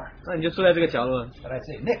in the corner. 那你就坐在这个角落。 But I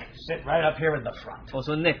say, Nick, sit right up here in the front. 我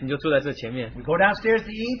说 Nick，你就坐在这前面。 We go downstairs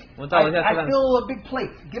to eat. 我到楼下 I 吃饭， fill a big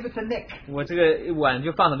plate, give it to Nick. 我这个一碗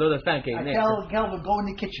就放很多的饭给 I Nick。 tell Calvin, go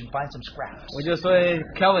in the kitchen, find some scraps. 我就说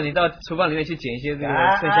Calvin，你到厨房里面去捡一些这个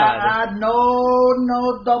剩下来的。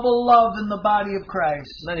 No double love in the body of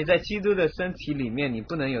Christ. 那你在基督的身体里面，你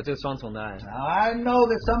不能有这个双重的爱。 Now I know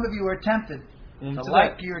that some of you are tempted 我们 to 知道，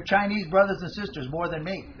 like your Chinese brothers and sisters more than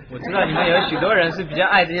me. 我知道你们有许多人是比较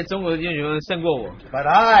爱这些中国的弟兄姐妹胜过我， But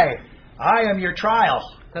I am your trial.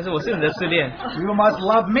 但是我是你的试炼， You must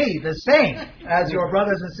love me the same as your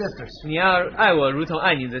brothers and sisters. 你要爱我如同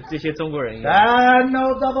爱你的这些中国人一样， No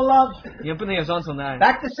double love. 你也不能有双重的爱，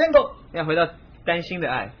 Back to single. 要回到单心的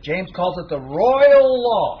爱。 James calls it the royal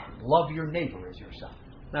law. Love your neighbor as yourself.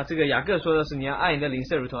 那这个雅各说的是你要爱你的邻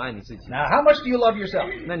舍如同爱你自己。 Now, how much do you love yourself?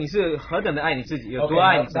 那你是何等的爱你自己，有 Okay, 多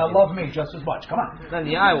爱你 now, 自己？ now love me just as much. Come on. 那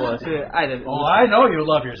你爱我是爱的， Oh, I know you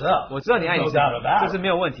love yourself. 我知道你爱你 No 自己 doubt about， 这是没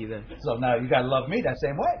有问题的。 So now you got to love me that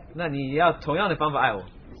same way. 那你要同样的方法爱我。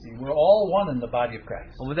 See, we're all one in the body of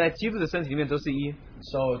Christ. 我们在基督的身体里面都是一。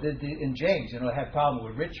 So in James, they have problem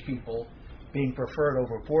with rich people being preferred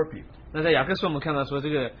over poor people. 那在雅各书我们看到说，这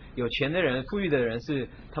个有钱的人、富裕的人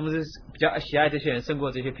他们是比较喜爱这些人胜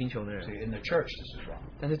过这些贫穷的人。 See, in the church, this is wrong.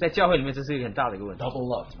 但是在教会里面，这是一个很大的一个问题， Double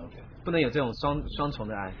love. Okay. 不能有这种双重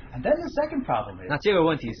的爱。 And then the second problem 那 is 第二个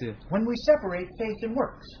问题是， when we separate faith and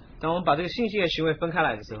works. 当我们把这个信息和行为分开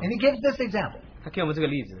来的时候， And he gives this example. 他给我们这个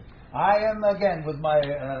例子。 I am again with my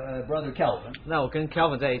brother Calvin. 那我跟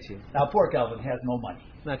Calvin 在一起， Now, poor Calvin has no money.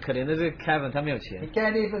 那可怜的这个 Calvin 他没有 He 钱，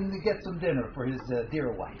 can't even get some dinner for his dear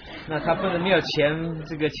wife. 那他不能没有钱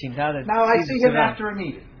这个请他的 Now, I 妻子 see 吃 him 饭。 after a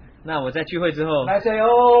meeting. 那我在聚会之后 And，I say,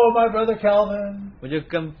 oh, my brother Calvin. 我就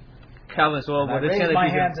跟 Calvin 说， And I 我的亲爱 raise 的 my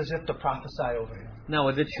弟兄， hands as if to prophesy over him. 那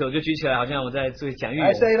我的手就举起来，好像我在这里讲预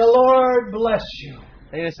I 言。 say, the Lord bless you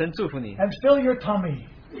因为神祝福你， and fill your tummy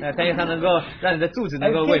但愿他能够让你的肚子 and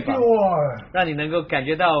能够喂 keep 饱 you，warm. 让你能够感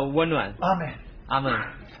觉到温暖。 Amen. 阿门。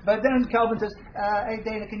 But then Calvin says, hey,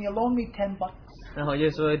 Dana, can you loan me $10? 然后我就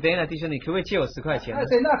说，Dana 弟兄，你可不可以借我10块钱 I 呢？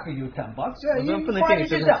 say, not for you, $10. 我 You 说 you 不能借 find 你 it 10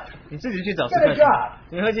块 yourself. 钱，你自己去找 Get 10 a 块钱， job.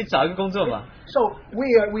 你回去找一个工作吧。 So we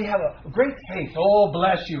have a great faith. Oh,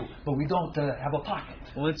 bless you. But we don't have a pocket.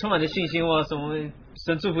 我们充满着信心，哇，我们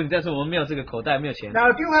神祝福你，但是我们没有这个口袋，没有钱。 Now,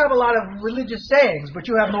 if you have a lot of religious sayings, but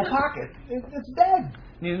you have no pocket, it's dead.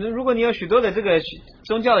 如果你有许多的这个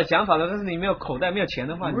宗教的讲法的，但是你没有口袋，没有钱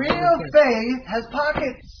的话，你 Real faith has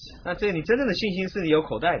pockets. 那这你真正的信心是有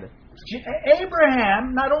口袋的。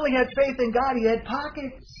 Abraham not only had faith in God, he had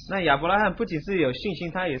pockets. 那亚伯拉罕不仅是有信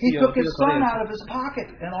心，他也是 He 有 took 这 his 个口袋 son 的 out of his pocket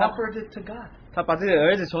and offered it to God. 他把这个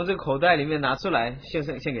儿子从这个口袋里面拿出来，献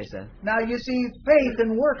给神。 Now, you see, faith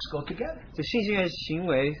and works go together. 这信心的行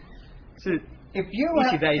为是 If you 一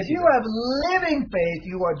起在一起的。 have living faith,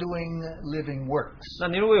 you are doing living works. 那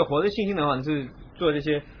你如果有活的信心的话，你是做这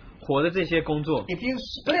些活的这些工作。 If you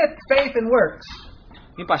split faith and works,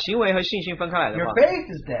 你把行为和信心分开来的 your 话， faith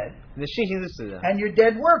is dead 你的信心是死的， and your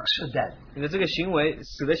dead works are dead. 你的这个行为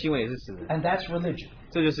死的行为也是死的， And that's religion.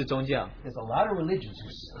 这就是宗教。 There's a lot of religions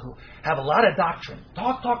who have a lot of doctrine.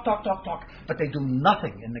 Talk, but they do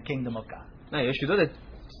nothing in the kingdom of God. 那有许多的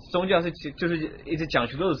宗教就是一直讲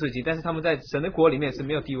许多的事情，但是他们在神的国里面是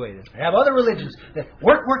没有地位的。 They have other religions that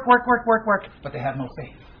work, but they have no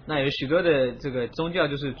faith. 那有许多的这个宗教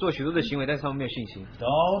就是做许多的行为，但是他们没有信心。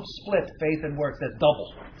 Don't split faith and works. That's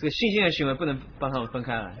double. 这个信心的行为不能帮他们分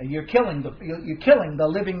开来。 You're killing the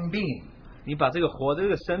living being. 你把这个活的这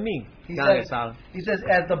个生命 He 刚刚给 says, 杀了。 he says,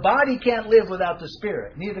 as the body can't live without the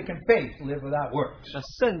spirit, neither can faith live without works. 那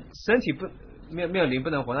身体没有灵不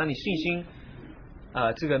能活，那你信心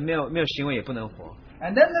这个没有行为也不能活。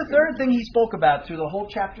 And then the third thing he spoke about through the whole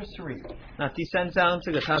chapter 3那第3章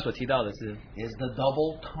这个他所提到的是， is the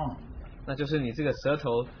double tongue. 那就是你这个舌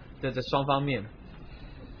头的这双方面。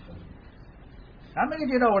 How many of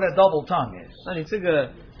you know what a double tongue is? 那你这个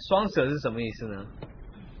双舌是什么意思呢？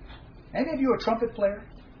 Any of you a trumpet player?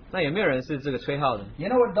 那有没有人是这个吹号的？ You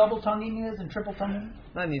know what double tonguing is and triple tonguing?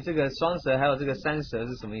 那你这个双舌还有这个三舌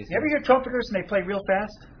是什么意思 You？ ever hear trumpeters and they play real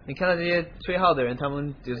fast? 你看到这些吹号的人，他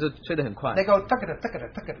们有时候吹得很快 They，go tuckada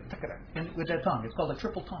tuckada tuckada tuckada with their tongue. It's called a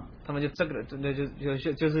triple tongue. 他们就这个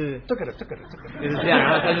就是 Tuckada tuckada tuckada. 就是这样，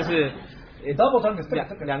然后他就是 Double tongue is tuckada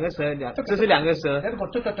tuckada. 两个舌，这是两个舌， They go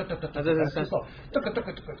tuckada tuckada tuckada. That's too slow. Tuckada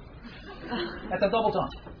tuckada tuckada. That's a double tongue.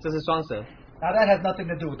 这是双舌， Now that has nothing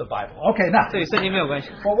to do with the Bible. Okay, now. 这与圣经没有关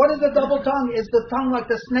系。 Well, what is the double tongue? It's the tongue like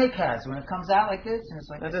the snake has when it comes out like this, and it's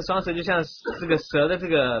like. 那这双舌就像这个蛇的这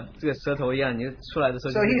个舌头一样，你出来的时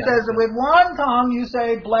候就 So 是 he 这样 says, with one tongue you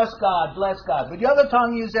say, bless God, bless God. With the other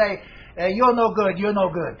tongue you say, you're no good, you're no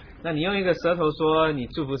good. 那你用一个舌头说你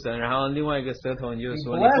祝福神，然后另外一个舌头你就 You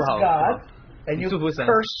说你 bless 不好， God, and you 祝福神，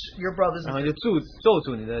 curse your brothers 然后 and 就 sisters. 咒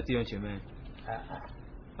诅你的弟兄姐妹 Uh-uh.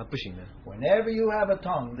 啊，不行的。 Whenever you have a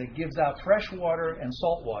tongue that gives out fresh water and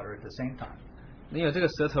salt water at the same time, 你有这个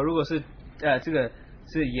舌头，如果是这个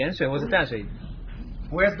是盐水或是淡水，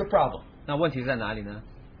 where's the problem? 那问题在哪里呢？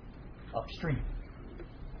 Upstream.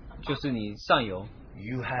 就是你上游，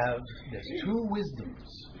 You have, there's two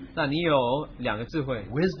wisdoms. 那你有两个智慧，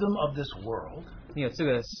 Wisdom of this world 你有这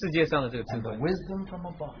个世界上的这个智 and the 慧， wisdom from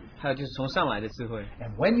above. 还有就是从上来的智慧。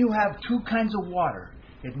 And when you have two kinds of water,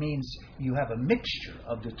 it means you have a mixture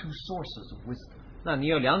of the two sources of wisdom. 那你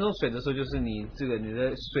有两种水的时候，就是你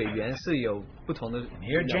的水源是有不同的。 And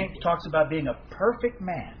here James talks about being a perfect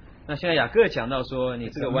man. 那现在雅各讲到说，你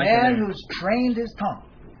It's 这 a 个完全的 man 人， who's trained his tongue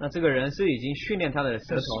那这个人是已经训练他的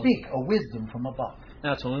舌 to 头， speak a wisdom from above.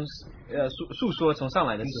 那从诉说从上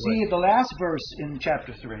来的 You 智 see 慧。 the last verse in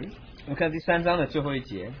chapter 3. 我们看第3章的最后一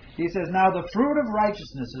节， He says, Now the fruit of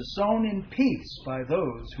righteousness is sown in peace by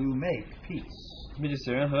those who make peace. 并且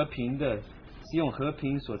使人和平的，是用和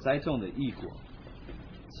平所栽种的义果。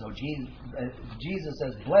 So Jesus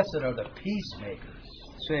says, Blessed are the peacemakers,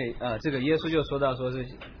 所以这个耶稣就说到说是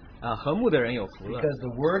和睦的人有福了， because the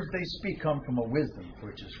words they speak come from a wisdom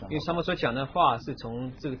which is from 因为他们所讲的话是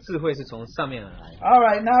从这个智慧是从上面而来。 All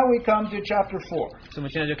right, now we come to chapter 4. 所以我们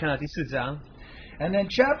现在就看到第4章， And then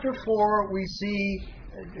chapter 4, we see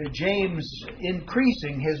James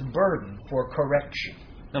increasing his burden for correction.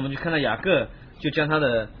 那我们就看到雅各就将他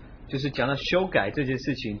的就是讲到修改这件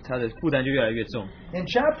事情，他的负担就越来越重。 In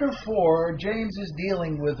chapter 4, James is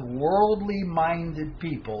dealing with worldly minded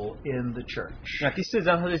people in the church. 那第4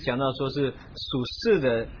章他是讲到说是属世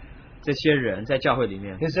的这些人在教会里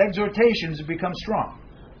面， His exhortations become strong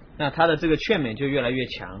那他的这个劝勉就越来越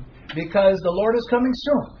强， because the Lord is coming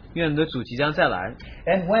soon. 因为你的主即将再来。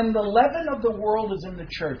 And when the leaven of the world is in the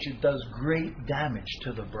church, it does great damage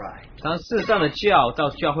to the bride. 当世上的教到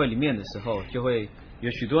教会里面的时候，就会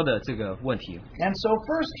有许多的这个问题。 And so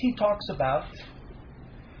first he talks about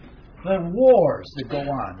the wars that go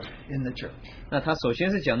on in the church. 那他首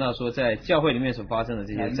先是讲到说，在教会里面所发生的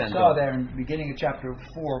这 Now 些 you 战 saw 斗。 there in the beginning of chapter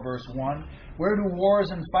 4, verse 1, where do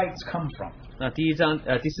wars and fights come from? 那第4章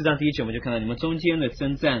第1节我们就看到你们中间的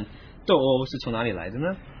征战斗殴是从哪里来的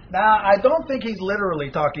呢？ Now, I don't think he's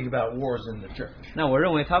literally talking about wars in the church. 那我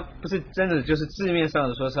认为他不是真的就是字面上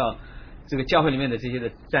的说是要这个教会里面的这些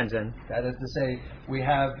的战争。 That is to say, we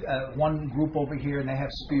have one group over here and they have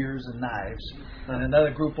spears and knives, and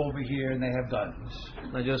another group over here and they have guns.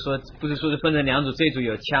 那就是说，不是说是分成两组，这一组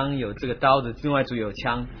有枪有这个刀子，另外一组有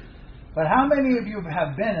枪。 But how many of you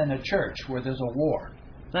have been in a church where there's a war?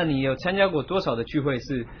 那你有参加过多少的聚会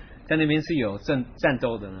是在那边是有战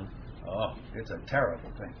斗的呢？ Oh, it's a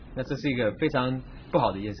terrible thing. 那这是一个非常不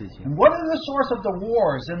好的一件事情。 And what is the source of the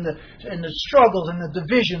wars and the struggles and the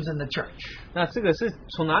divisions in the church? 那这个是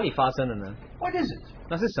从哪里发生的呢？ What is it?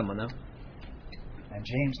 那是什么呢？ And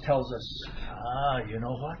James tells us, you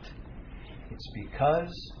know what? It's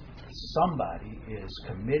because somebody is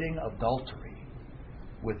committing adultery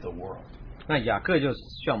with the world. 那雅各就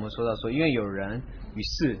向我们说到说，因为有人与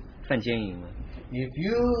世犯奸淫了。 If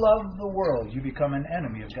you love the world, you become an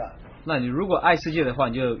enemy of God. 那你如果爱世界的话，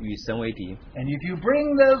你就与神为敌。 And if you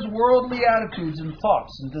bring those worldly attitudes and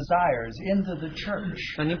thoughts and desires into the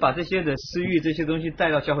church, 那你把这些的私欲这些东西带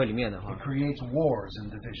到教会里面的话 it，creates wars and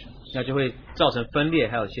divisions. 那就会造成分裂，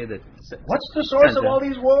还有一些的。 What's the source of all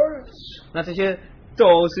these wars? 那这些斗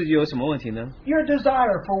殴是有什么问题呢？ Your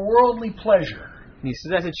desire for worldly pleasure, 你实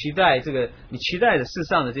在是期待这个，你期待的世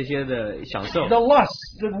上的这些的享受， the lust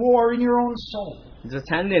that war in your own soul. 你这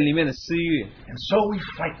贪恋里面的私欲， And so we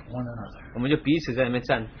fight one another. 我们就彼此在里面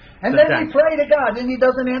征 And then 战 we。pray to God, and He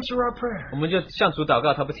doesn't answer our prayer 我们就向主祷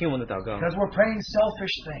告，他不听我们的祷告， because we're praying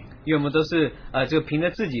selfish things. 因为我们都是这个凭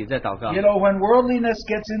着自己在祷告 You。know, when worldliness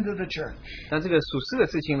gets into the church, 当这个属世的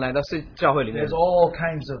事情来到教会里面 there's，all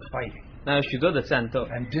kinds of fighting 那有许多的战斗，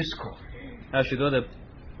 and discord. 还有许多的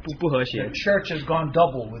不和 the 谐， church has gone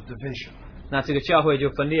double with division. 那这个教会就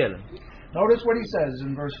分裂了。 Notice what he says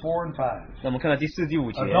in verse 4 and 5. 那我们看到第4、第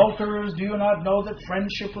5节。 Adulterers, do you not know that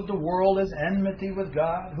friendship with the world is enmity with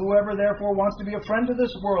God? Whoever therefore wants to be a friend of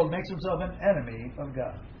this world makes himself an enemy of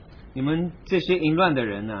God. 你们这些淫乱的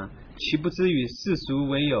人呐、岂不知与世俗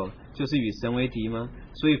为友，就是与神为敌吗？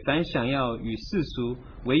所以凡想要与世俗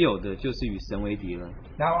为友的，就是与神为敌了。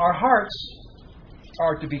 Now our hearts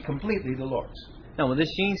are to be completely the Lord's. 那我们的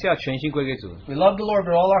心是要全心归给主， We love the Lord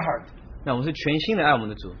with all our heart. 那我们是全心的爱我们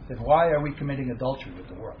的主。 Then why are we committing adultery with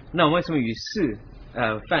the world? 那我们为什么与世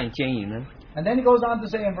犯奸淫呢？ And then he goes on to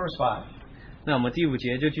say in verse 5, 那我们第5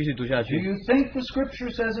节就继续读下 Do 去。 you think the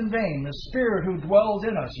scripture says in vain, the spirit who dwells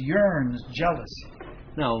in us yearns jealousy?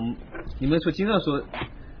 那你们经上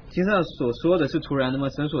所说的是突然的吗？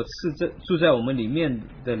神所住在我们里面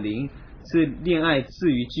的灵是恋爱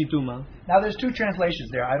至于嫉妒吗？ Now there's two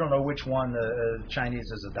translations there. I don't know which one the Chinese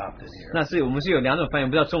has adopted here. 那我们是有2种翻译，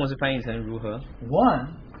不知道中文是翻译成如何。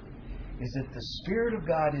 One is that the Spirit of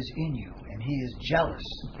God is in you, and He is jealous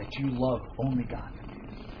that you love only God.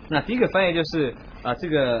 那第一个翻译就是这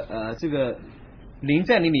个灵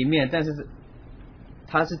在你里面，但是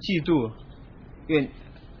他是嫉妒，因为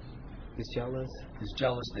is jealous， He's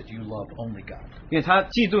jealous that you love only God. 因为他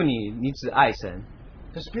嫉妒你只爱神。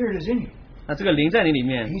 The Spirit is in you. 那这个灵在你里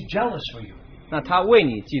面， He's jealous for you. 那他为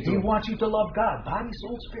你嫉 He 妒， wants you to love God, body,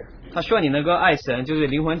 soul, spirit. 他希望你能够爱神，就是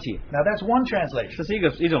灵魂体。 Now that's one translation. 这是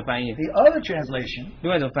一种翻译。 The other translation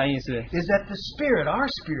另外一种翻译是， is that the Spirit, our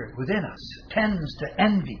Spirit within us, tends to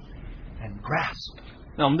envy and grasp.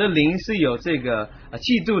 那我们的灵是有这个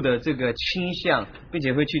嫉妒的这个倾向，并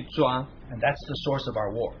且会去抓， And that's the source of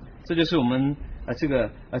our war. 这就是我们这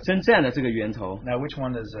个征战的这个源头。 Now which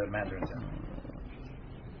one is Mandarin?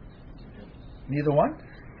 Neither one?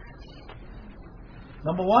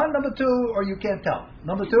 Number one, number two, or you can't tell.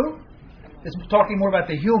 Number two is talking more about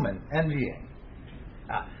the human envying.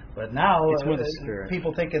 But now It's more the Spirit.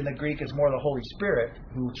 People think in the Greek it's more the Holy Spirit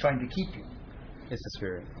who's trying to keep you. It's the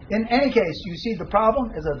spirit. In any case, you see the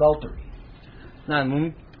problem is adultery. 那我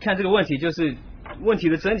们看这个问题，就是问题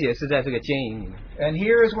的症结是在这个奸淫里面。 And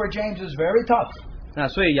here is where James is very tough. 那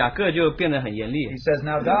所以雅各就变得很严厉 He。says,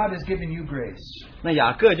 now God has given you grace. 那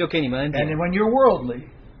雅各就给你们恩 And 典。 when you're worldly,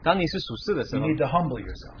 当你是属世的时 you 候， need to humble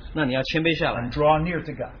yourself 那你要谦卑下来 and，draw near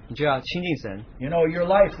to God. 你就要亲近神。 You know, your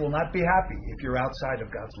life will not be happy if you're outside of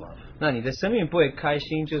God's love. 那你的生命不会开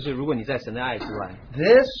心，就是如果你在神的爱之外。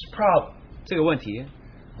 This problem, 这个问题，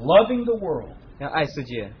 loving the world, 要爱世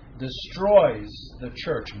界， destroys the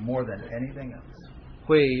church more than anything else.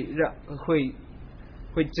 会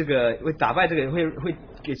打败这个，会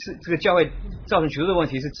给这个教会造成许多的问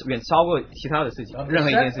题，是远超过其他的事情， Of 任何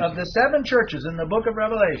一件事 the 情。 seven churches in the book of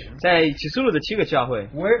Revelation, 在启示录的7个教会，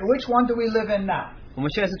 which one do we live in now? 我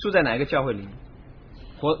们现在是住在哪一个教会里？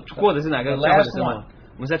过的是哪个 The 教会的 last 生活 one.？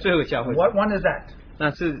我们是在最后一个教会。 What one is that?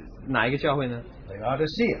 那是哪一个教会呢？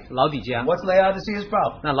 Laodicea. 老底嘉。 What's Laodicea's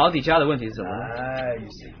problem? 那老底嘉的问题是什么？ You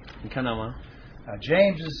see. 你看到吗？ Now,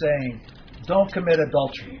 James is saying, don't commit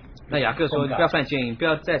adultery. 那雅各说， From God. 不要犯奸淫，不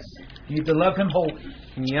要再， You need to love him wholly.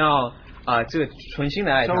 你要这个存心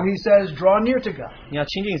的爱 So 他， he says, draw near to God. 你要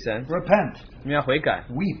亲近神， Repent. 你要悔改，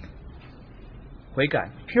 Weep. 悔改，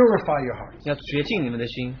 Purify your heart. 你要洁净你们的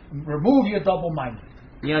心， Remove your double-minded.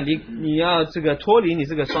 你要这个脱离你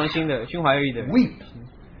这个双心的心怀二意的人， Weep.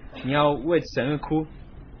 你要为神而哭。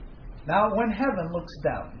 Now, when heaven looks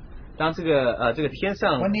down, 当这个天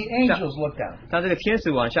上 when the angels look down, 当这个天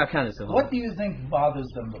使往下看的时候， what do you think bothers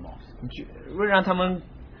them the most? 会让他们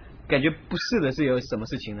感觉不适的是有什么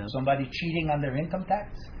事情呢？ Somebody cheating on their income tax?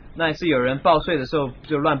 那是有人报税的时候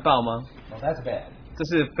就乱报吗？ Well, that's bad. 这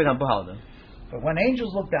是非常不好的。 But when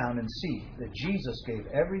angels look down and see that Jesus gave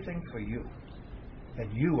everything for you,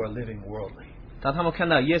 and you are living worldly, 当他们看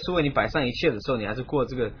到耶稣为你摆上一切的时候，你还是过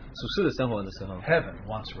这个属世的生活的时候， heaven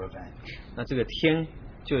wants revenge. 那这个天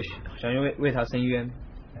就想要为他伸冤。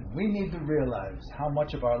 And we need to realize how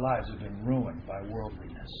much of our lives have been ruined by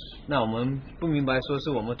worldliness. 那我们不明白说是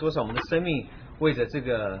我们多少我们的生命为着这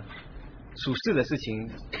个属世的事情，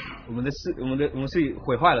我们是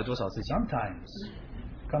毁坏了多少事情。 Sometimes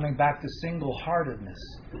coming back to single-heartedness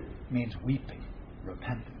means weeping,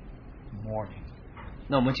 repenting, mourning.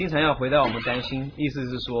 那我们经常要回到我们担心，意思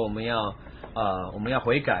是说我们要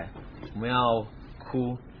悔改，我们要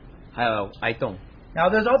哭，还有哀动。 Now,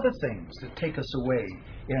 there's other things that take us away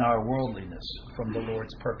in our worldliness from the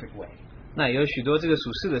Lord's perfect way. 那有许多这个属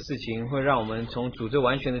世的事情会让我们从主最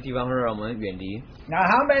完全的地方会让我们远离。 Now,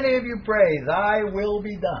 how many of you pray, thy will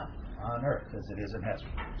be done on earth as it is in heaven.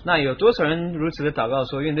 那有多少人如此的祷告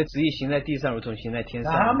说，愿你的旨意行在地上，如同行在天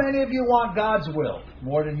Now, how 上？ many of you want God's will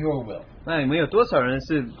more than your will? 那你们有多少人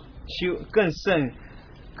是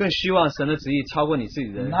更希望神的旨意超过你自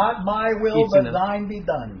己的？ Not my will, but thine be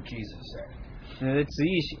done, Jesus said. 你的旨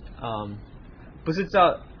意不是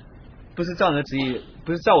照你的旨意，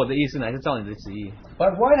不是照我的意思，乃是照你的旨意。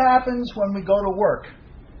 But what happens when we go to work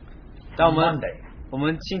当 on Monday? 我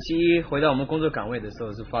们星期一回到我们工作岗位的时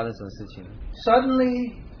候，是发生什么事情？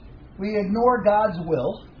 Suddenly, we ignore God's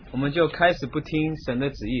will. 我们就开始不听神的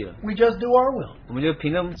旨意了， We just do our will. 我们就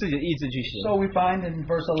凭着自己的意志去行。 So we find in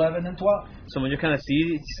verse 11 and 12. 所以我们就看了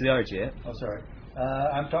11、12节， Oh, sorry.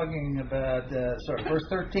 I'm talking about, verse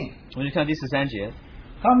 13. 我们就看第13节。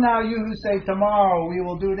 Come now, you who say, tomorrow we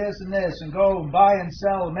will do this and this, and go and buy and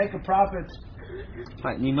sell and make a profit.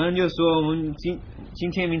 你们就说我们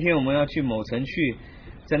今天、明天我们要去某城去，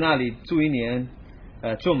在那里住1年，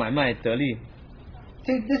做买卖得利。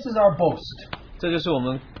 See, this is our boast. 这就是我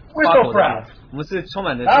们 We're 发 so 口的 proud. 我们是充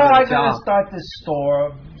满着 Oh, I'm 骄 going 傲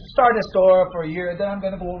to。start a store for a year, then I'm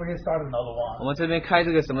going to go over here and start another 我 one. 们这边开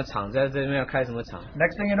这个什么厂，在这边要开什么厂，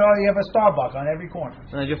 Next thing you know, you have a Starbucks on every corner.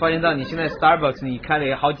 那你就发现到你现在 Starbucks 你开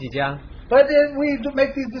了好几家， But then we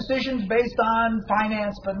make these decisions based on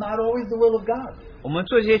finance, but not always the will of God. 我们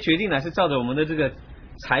做这些决定呢，是照着我们的这个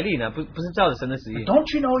财力呢，不是照着神的旨意。 Don't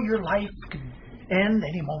you know your life could end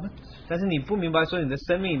any moment? 但是你不明白说你的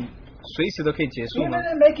生命随时都可以结束 Even 吗？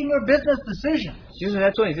 in making your business decisions, 就是在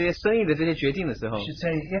做你这些生意的这些决定的时候 you，should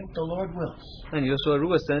say, if the Lord wills. 那你就说，如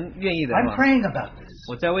果神愿意的 I'm 话， praying about this.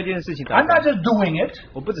 我在为这件事情祷 I'm not 告。 just doing it.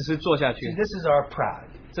 我不只是做下 See, 去， this is our pride.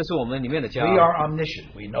 这是我们里面的骄 We 傲。 are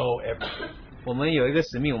omniscient. We know everything. 我们有一个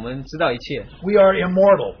使命，我们知道一切， We are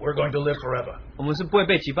immortal. We're going to live forever. 我们是不会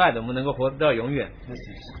被击败的，我们能够活到永远。 This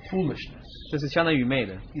is foolishness. 这是相当愚昧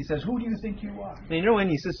的。 He says, who do you think you are? 你认为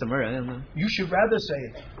你是什么人呢？ You should rather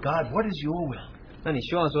say, God, what is your will? 那你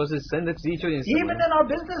希望说是神的旨意究竟是什么 Even 呢？ in our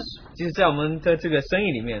business. 其实，在我们的这个生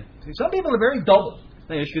意里面， See, some people are very double.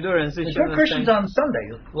 那有许多人是 They're 相 good 当 Christians on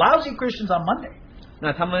Sunday, lousy Christians on Monday.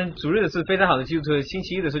 那他们主日的是非常好的基督徒，星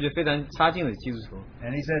期一的时候就非常差劲的基督徒。 And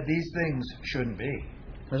he said, these things shouldn't be.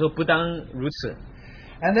 他说不当如此。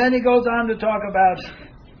 And then he goes on to talk about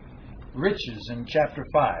riches in chapter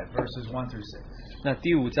 5, verses 1 through 6. 那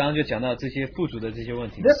第5章就讲到这些富足的这些问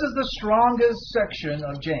题。 This is the strongest section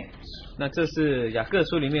of James 那这是雅各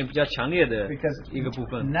书里面比较强烈的 because 一个部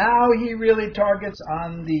分。 now he really targets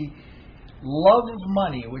on the love of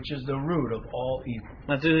money, which is the root of all evil.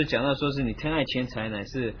 那这是讲到说是你贪爱钱财乃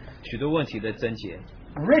是许多问题的症结。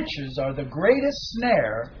 Riches are the greatest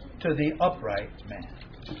snare to the upright man.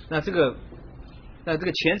 那这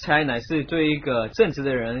个钱财乃是对一个正直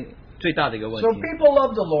的人最大的一个问 So 题。 people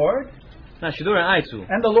love the Lord, 那许多人爱主，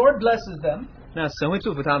 and the Lord blesses them, 那神会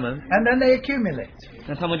祝福他们， and then they accumulate.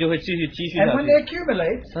 那他们就会继续积蓄 And 下 when they 去。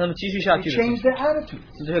 accumulate, 当他们积蓄下 they 去的时候 change，their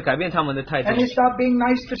attitudes. 就会改变他们的态度 And，they stop being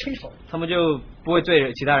nice to people. 他们就不会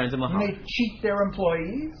对其他人这么 And 好， they cheat their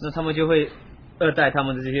employees, 那他们就会恶待他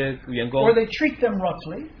们的这些员工 or，they treat them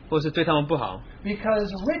roughly, 或是对他们不好， because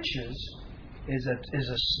riches is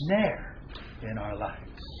a snare in our lives.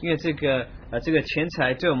 因为这个钱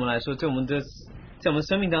财对我们来说，在我们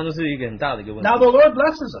生命当中是一个很大的一个问题。 Now the Lord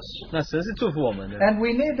blesses us, 那神是祝福我们的， and we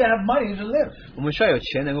need to have money to live. 我们需要有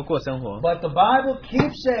钱能够过生活。 But the Bible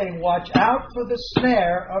keeps saying, watch out for the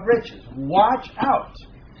snare of riches. Watch out.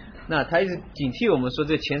 那他一直警惕我们说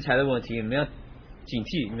这钱财的问题，你们要警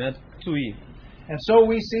惕，你们要注意。 And so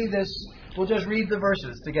we see this. We'll just read the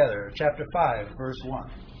verses together. Chapter 5, verse 1.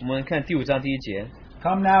 我们看第5章第1节。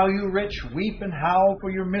 Come now, you rich, weep and howl for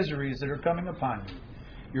your miseries that are coming upon you.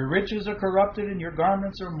 Your riches are corrupted and your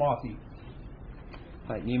garments are moth-eaten.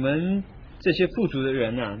 你们这些富足的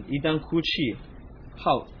人啊，应当哭泣、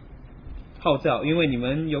号召，因为你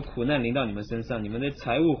们有苦难临到你们身上，你们的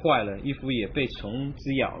财物坏了，衣服也被虫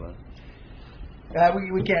子咬了。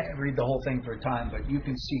 We can't read the whole thing for time, but you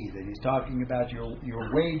can see that he's talking about your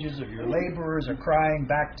wages of your laborers are crying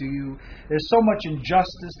back to you. There's so much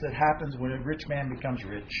injustice that happens when a rich man becomes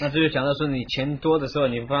rich. 那这就讲到说，你钱多的时候，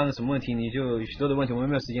你发生什么问题，你就有许多的问题，我们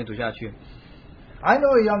没有时间读下去。 I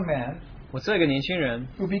know a young man 我知道一个年轻人，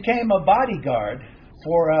 who became a bodyguard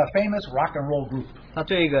for a famous rock and roll group. 他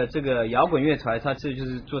对一个这个摇滚乐团，他就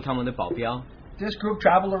是做他们的保镖。 This group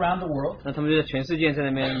traveled around the world. 那他们就在全世界在那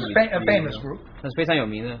边 A famous group. 那是非常有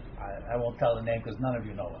名的。 I won't tell the name because none of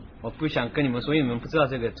you know him. 我不想跟你们说，因为你们不知道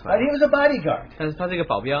这个 But 团。 he was a bodyguard. 但是他是一个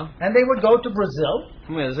保镖， And they would go to Brazil.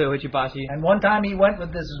 他们有的时候也会去巴西， And one time he went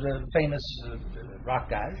with this famous rock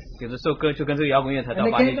guys. 有的时候就跟这个摇滚乐团 And 到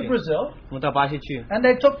they 巴西 came to 去。 Brazil. 我们到巴西去， And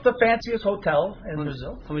they took the fanciest hotel in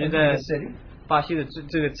Brazil, 他们就 in 在 the city. 巴西的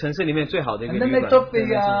这个城市里面最好的一个 And then 旅 they 馆。 took the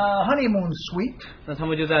honeymoon suite, 那他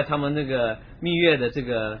们就在他们那个蜜月的这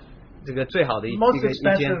个最好的一 most 间，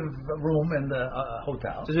 expensive room in the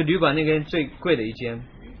hotel. 就是旅馆那边最贵的一间。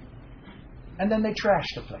 And then they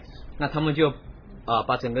trashed the place. 那他们就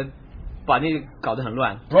把那个搞得很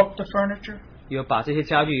乱， Broke the furniture, 有把这些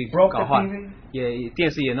家具 broke 搞 the 坏， TV, 也电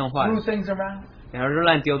视也弄坏， threw things around. 然后就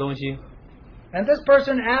乱丢东西。 And this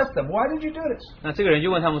person asked them, why did you do this? 那这个人就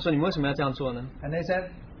问他们说：“你们为什么要这样做呢 And they said,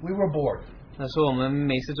 we were bored. ？”他说：“我们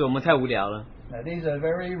没事做，我们太无聊了。 Now, these are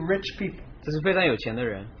very rich people, ”这是非常有钱的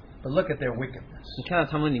人， but look at their wickedness. 你看到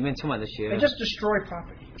他们里面充满着邪 They 恶， just destroy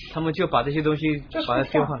property. 他们就把这些东西 Just 把它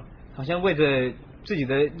for 丢 fun. 坏，好像为着自己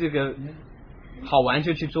的这个好玩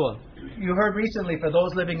就去做。 You heard recently, for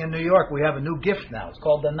those living in New York, we have a new gift now. It's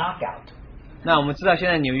called the knockout. 那我们知道现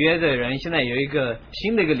在纽约的人现在有一个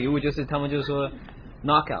新的一个礼物，就是他们就说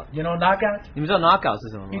knockout。 You know knockout? 你们知道 knockout 是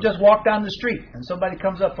什么吗 You？ just walk down the street and somebody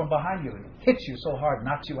comes up from behind you and hits you so hard,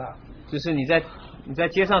 knocks you out. 就是你在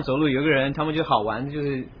街上走路，有个人他们就好玩，就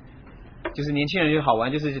是年轻人就好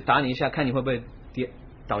玩，就是打你一下，看你会不会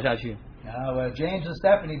倒下去。 Now, James and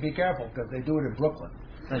Stephanie, be careful because they do it in Brooklyn.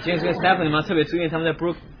 那今天这个 Stephanie 嘛特别注意，他们在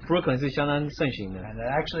Brooklyn 是相当盛行的。 And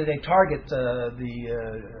actually, they target the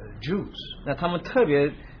Jews. 那他们特别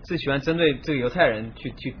是喜欢针对这个犹太人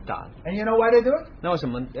去打。 And you know why they do it? 那为什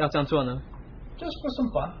么要这样做呢？ Just for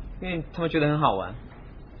some fun. 因为他们觉得很好玩。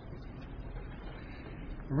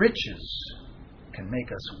 Riches can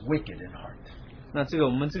make us wicked in heart. 那我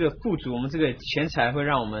们这个富足，我们这个钱财会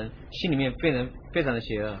让我们心里面变得非常的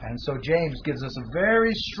邪恶。 And so James gives us a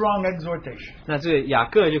very strong exhortation. 那这个雅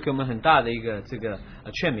各就给我们很大的一个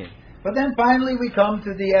劝勉。 But then finally we come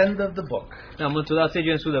to the end of the book. 那我们读到这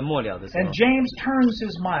卷书的末了的时候 And， James turns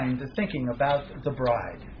his mind to thinking about the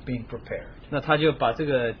bride being prepared. 那他就把这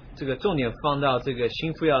个重点放到这个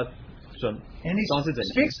心腹要 And he 装饰整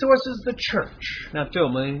齐。 speaks to us as the church 那对我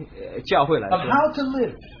们教会来 of 说， how to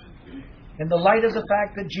live in the light of the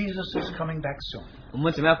fact that Jesus is coming back soon. 我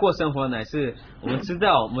们怎么样过生活，乃是我们知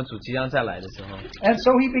道我们主即将再来的时候， And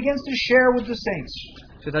so he begins to share with the saints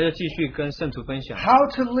所以他就继续跟圣徒分享， how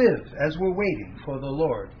to live as we're waiting for the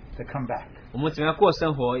Lord to come back. 我们怎么样过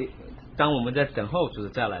生活，当我们在等候主的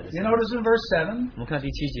再来的 You 时候。 notice in verse 7, 我们看第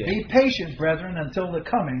7节， be patient, brethren, until the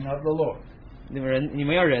coming of the Lord. 你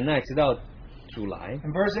们要忍耐，直到主来。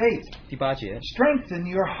 In verse 8, 第8节， strengthen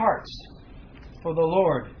your hearts, for the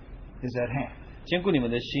Lord is at hand. 坚固你们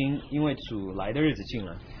的心，因为主来的日子近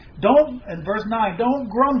了。 In verse 9, don't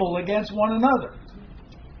grumble against one another,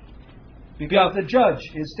 because the judge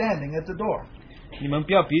is standing at the door. 你们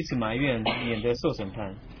不要彼此埋怨，免得受审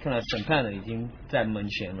判。看来审判呢已经在门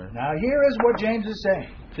前了。 Now, here is what James is saying.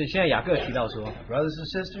 所以现在雅各提到说， Brothers and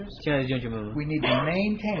sisters, 亲爱的弟兄姐妹们， we need to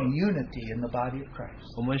maintain unity in the body of Christ.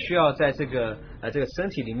 我们需要在这个身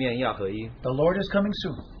体里面要合一。 The Lord is coming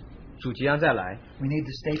soon. 主即将再来， We need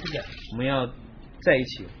to stay together. 我们要在一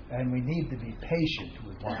起， And we need to be patient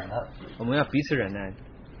with one another. 我们要彼此忍耐，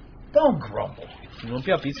 Don't grumble. 我们不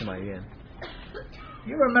要彼此埋怨。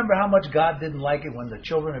 You remember how much God didn't like it when the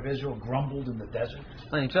children of Israel grumbled in the desert?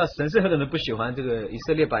 那你知道神是何等的不喜欢这个以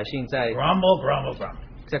色列百姓在 Grumble.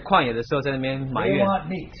 在旷野的时候在那边埋 We 怨， want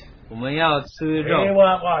meat. 我们要吃 We 肉，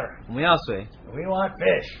 want water. 我们要水， We want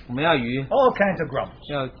fish. 我们要鱼， All kinds of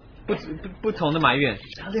grumbles. 要不同的埋怨。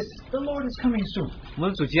 Now the Lord is coming soon. 我们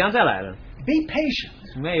的主即将再来了， Be patient.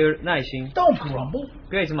 你们要有耐心， Don't grumble.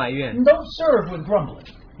 不要一直埋怨， And don't serve with grumbling.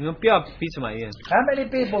 你们不要彼此埋怨。 How many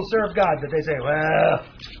people serve God that they say, well,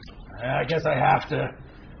 I guess I have to,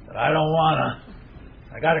 but I don't want to.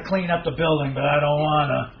 I got to clean up the building, but I don't want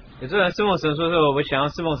to. 有些人侍奉神说我想要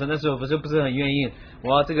侍奉神，但是我不是很愿意，我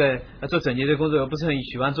要要做整洁的工作，我不是很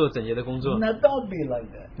喜欢做整洁的工作。 Now, don't be like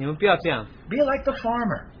that. 你们不要这样， Be like the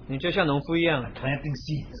farmer, 你就像农夫一样， planting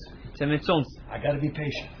seeds. 在那边种植， I got to be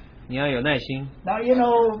patient. 你要有耐心。 Now, you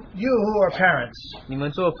know, you who are parents, 你们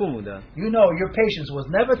做父母的， you know your patience was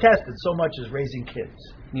never tested so much as raising kids.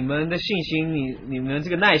 你们的信心，你们这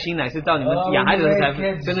个耐心，乃是到你们养孩子的时候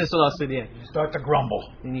才真正受到试炼。 You start to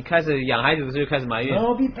grumble. 你开始养孩子的时候就开始埋怨，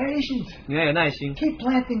 No, be patient. 你要有耐心， Keep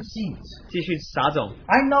planting seeds. 继续撒种。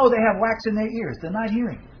 I know they have wax in their ears. They're not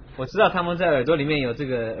hearing. 我知道他们在耳朵里面有这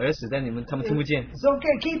个耳屎，但他们听不见。 It's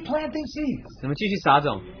okay. Keep planting seeds. 你们继续撒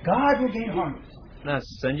种， God will gain harvest. 那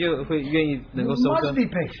神就会愿意能 You 够收割 must。be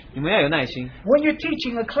patient. 你们要有耐心。 When you're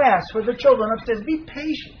teaching a class for the children upstairs, be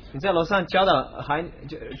patient. 你在楼上教导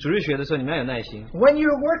主日学的时候，你们要有耐心。 When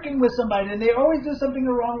you're working with somebody and they always do something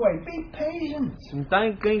the wrong way, be patient. 你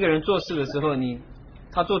当跟一个人做事的时候，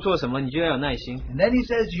他做什么，你就要有耐心。 And then he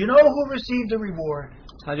says, you know who received the reward?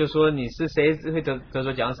 他就说你是谁会得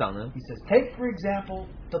着奖赏呢？ He says, take for example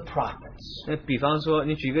the prophets. 那比方说，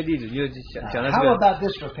你举个例子，你就讲到这 How 个 about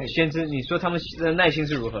this for patience? 先知，你说他们的耐心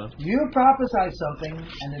是如何？ You prophesy something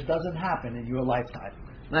and it doesn't happen in your lifetime.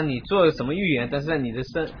 那你做了什么预言，但是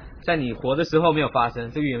在你活的时候没有发生，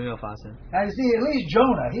这预言没有发生。 Now you see, at least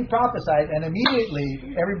Jonah, he prophesied and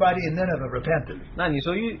immediately everybody in Nineveh repented. 那你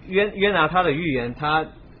说约拿他的预言，他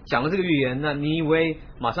讲了这个预言，那你以为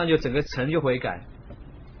马上就整个城就悔改？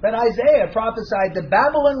 But Isaiah prophesied that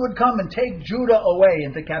Babylon would come and take Judah away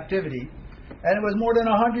into captivity. And it was more than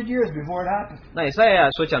 100 years before it happened. 那以赛亚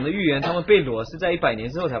所讲的预言，他们被掳是在100年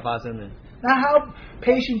之后才发生的。 Now how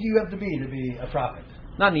patient do you have to be a prophet?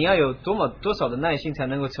 那你要有多少的耐心才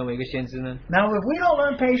能够成为一个先知呢？ Now if we don't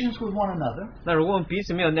learn patience with one another, 那如果我们彼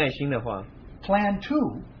此没有耐心的话， plan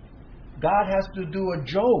 2, God has to do a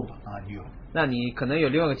Job on you. 那你可能有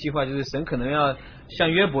另外一个计划，就是神可能要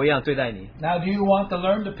像约伯一样对待你。 Now do you want to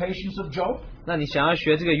learn the patience of Job? 那你想要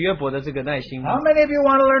学这个约伯的这个耐心吗 How？many of you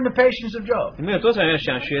want to learn the patience of Job? 你们有多少人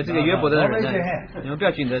想学这个约伯的 Don't 忍 raise your 耐？ hand. 你们不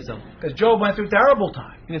要举你的手， Because Job went through terrible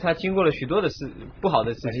times. 因为他经过了许多的不好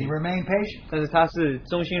的事 But he 情， remained patient. 但是他是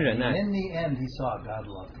忠心忍 And 耐。 in the end he saw God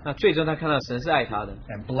love him 那最终他看到神是爱他的，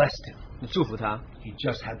 and blessed him. 祝福他， He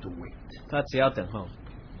just had to wait. 他只要等候。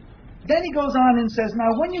 Then he goes on and says, now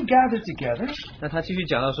when you gather together, 那他继续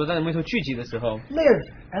讲到说，在你们一同聚集的时候， live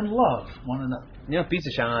and love one another. 你要彼此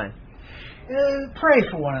相爱， Pray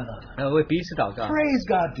for one another. 还有为彼此祷告， Praise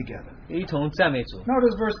God together. 一同赞美主。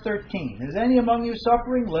 Notice verse 13. Is any among you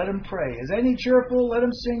suffering? Let him pray. Is any cheerful? Let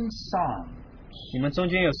him sing psalms. 你们中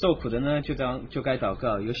间有受苦的呢，就该祷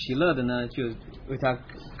告；有喜乐的呢，就为他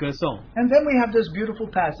歌颂。 And then we have this beautiful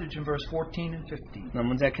passage in verse 14 and 15. 那我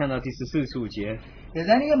们再看到第14、15节， Is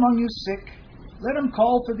any among you sick? Let him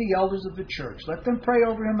call for the elders of the church. Let them pray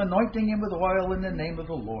over him, anointing him with oil in the name of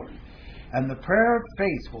the Lord. And the prayer of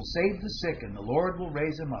faith will save the sick, and the Lord will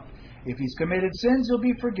raise him up. If he's committed sins, he'll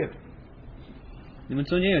be forgiven. 你们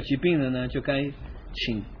中间有疾病的呢，就该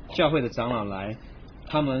请教会的长老来，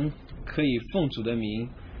他们可以奉主的名，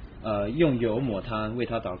用油抹他，为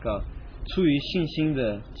他祷告。出于信心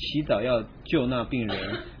的祈祷要救那病人，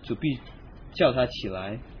主必叫他起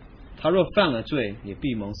来。他若犯了罪，也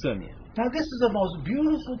必蒙赦免。 Now, this is a most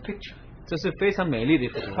beautiful picture 这是非常美丽的一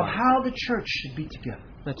幅图 of 画。 how the church should be together.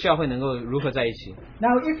 那教会能够如何在一起？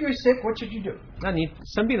 Now, if you're sick, what should you do? 那你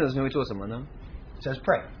生病的时候会做什么呢？ It says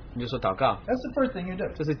pray. 你就说祷告， That's the first thing you do.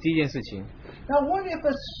 这是第一件事情。 Now, what if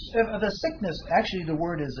a sickness, actually the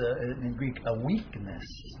word is in Greek, a weakness,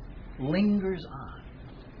 lingers on?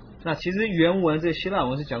 那其实原文这希腊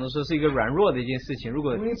文是讲的说是一个软弱的一件事情，如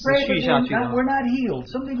果 We 持 pray 续 that 下去的 we're 话， not healed.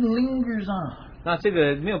 Something lingers on. 那这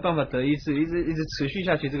个没有办法得医治，一直持续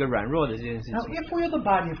下去这个软弱的这件事 Now, 情。 if we're the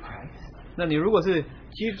body of Christ, 那你如果是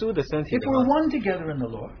基督的身体 if 的 we're 话， one together in the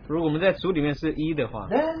Lord, 如果我们在主里面是一的话，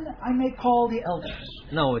 then I may call the elders.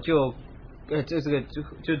 那我就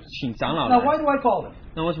就请长老 Now, why 来。 do I call them?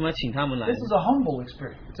 那为什么要请他们来 This？is a humble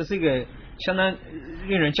experience. 这是一个相当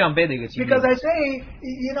令人降卑的一个经历。 Because I say,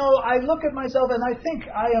 I look at myself and I think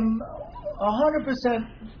I am 100%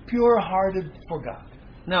 pure-hearted for God.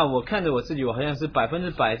 那我看着我自己，我好像是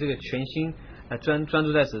100%这个全心专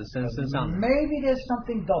注在神身上的。 Maybe there's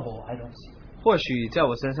something double I don't see. 或许在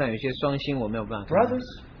我身上有一些双心，我没有办法看到。 Brothers,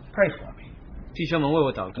 pray for me. 弟兄们为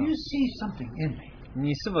我祷告 Do，you see something in me?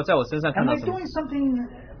 你是否在我身上看 Am 到 I 什么？ doing something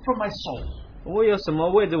for my soul? 我有什么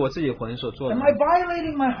为着我自己魂所做的 Am 呢？ I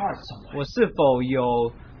violating my heart somewhere? 我是否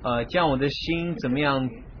有将我的心怎么样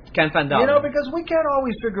干犯到 You 呢？ know, because we can't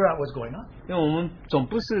always figure out what's going on. 因为我们总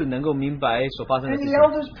不是能够明白所发生的 And 事 the 情。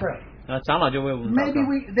 elders pray. 然后长老就为我们祷 Maybe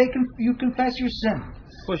告。you confess your sin.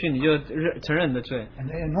 或许你就承认你的罪， And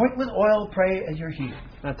they anoint with oil, pray, and you're healed.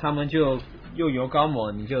 那他们就用油膏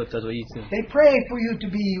抹，你就得着医治。 They pray for you to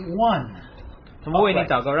be one, 他们为你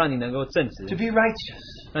祷告，让你能够正 to 直， be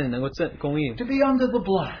righteous, 让你能够公义， to be under the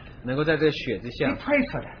blood. 能够在这个血之 They 下 pray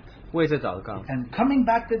for that. 为这祷告。 And coming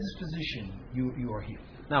back to this position, you are healed.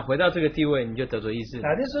 那回到这个地位，你就得着医治。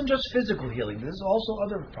 Now, this isn't just physical healing. This is also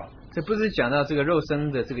other problems. 这不是讲到这个肉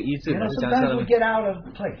身的这个医治， You know, 而是讲到 sometimes we get out of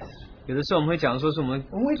place. 有的时候我们会讲说是我们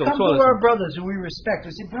When we 走 come 错 to 了什 our 么。 brothers who we respect,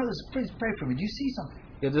 we say, brothers, please pray for me. Do you see something?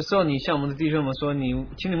 有的时候你向我们的弟兄们说，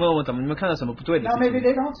请你问我怎么，你们看到什么不对的 Now, 事 maybe 情？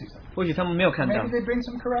 they don't see something. 或许他们没有看到， Maybe they bring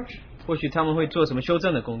some correction. 或许他们会做什么修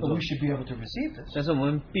正的工 But 作 we，should be able to receive this 但是我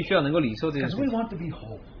们必须要能够领受这件 because 事 we 情， want to be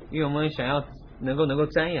whole. 因为我们想要能够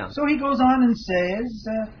瞻仰。 So he goes on and says,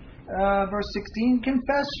 verse 16,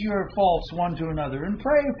 confess your faults one to another and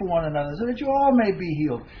pray for one another so that you all may be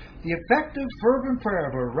healed. The effective, fervent prayer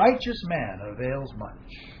of a righteous man avails much.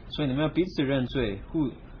 所以你们要彼此认罪，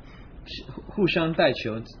互相代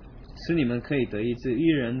求，使你们可以得医治。一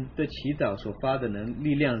人的祈祷所发的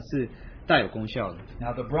力量是大有功效的。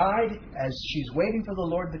 Now the bride, as she's waiting for the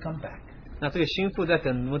Lord to come back, 那这个心腹在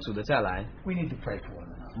等我们主的再来， we need to pray for one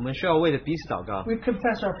another. 我们需要为了彼此祷告， We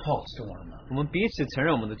confess our faults to one another. 我们彼此承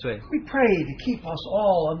认我们的罪。 We pray to keep us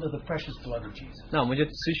all under the precious blood of Jesus. 那我们就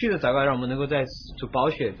持续的祷告，让我们能够在主宝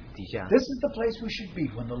血底下。 This is the place we should be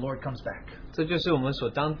when the Lord comes back. 这就是我们所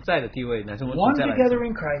当在的地位，乃是我们主 One 再来。 together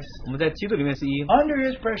in Christ, 我们在基督里面是一， under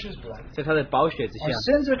His precious blood. 在他的宝血之 Our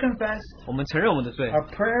下， sins are confessed. 我们承认我们的罪， Our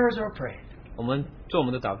prayers are prayed. 我们做我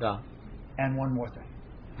们的祷告。 And one more thing.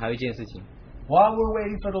 还有一件事情， While we're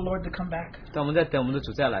waiting for the Lord to come back, 当我们在等我们的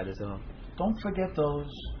主再来的时候， don't forget those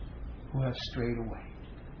who have strayed away.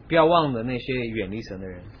 不要忘了那些远离神的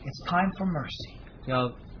人， It's time for mercy.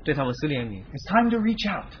 要对他们施怜悯。 It's time to reach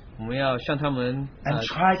out 我们要向他们 and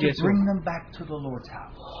try 接 to 触， bring them back to the Lord's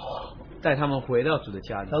house. 带他们回到主的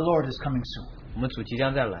家里。 The Lord is coming soon. 我们主即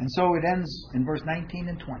将再来， And so it ends in verse 19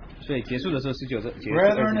 and 20. 所以结束的时候19节。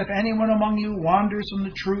 Brethren, if anyone among you wanders from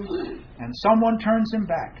the truth, and someone turns him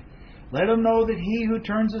back, let him know that he who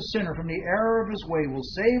turns a sinner from the error of his way will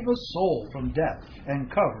save a soul from death and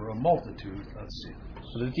cover a multitude of sins.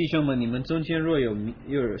 我的弟兄们，你们中间若有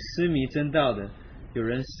失迷真道的，有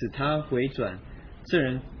人使他回转，这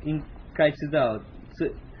人应该知道，这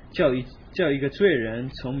叫一个罪人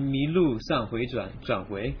从迷路上转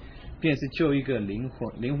回，便是救一个灵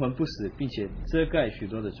魂不死，并且遮盖许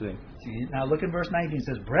多的罪。 See, now look in verse 19. It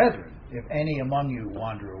says, Brethren, if any among you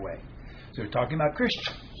wander away. So we're talking about Christians.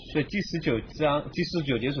 所以第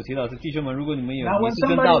19节所提到的是弟兄们，如果你们有 Now, 迷 when 失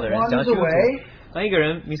真道的 somebody 人，想要 wanders 救主， away, 当一个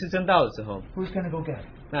人迷失真道的时候， who's going to go get him?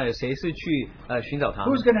 那有谁是去寻找他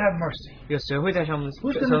们？ Who's going to have mercy? 有谁会在向他们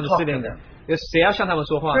Who's 向 gonna 他们 talk 施 to 怜 them? 的？有谁要向他们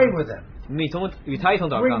说话？ Pray with them. 你们与他一同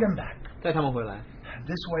祷 Bring 告， them back. 带他们回来。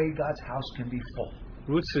 This way, God's house can be full.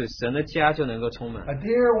 如此，神的家就能够充满。 A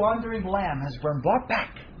dear wandering lamb has been brought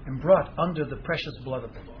back and brought under the precious blood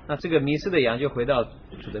of the Lord. 那这个迷失的羊就回到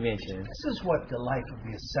主的面前。 This is what the life of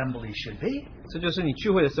the assembly should be. 这就是你聚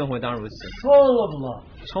会的生活当如此， Full of love.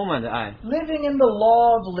 充满着爱。 Living in the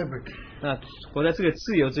law of liberty. 那活在这个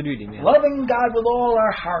自由之律里面， Loving God with all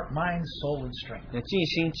our heart, mind, soul, and strength. 要尽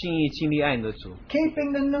心尽意尽力爱你的主。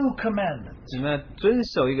 Keeping the new commandments. 你们要遵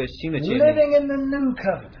守一个新的诫命， Living in the new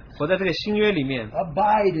covenant. 活在这个新约里面，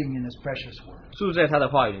 Abiding in His precious word. 住在他的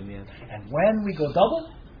话语里面。 And when we go double,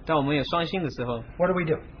 当我们有双心的时候， what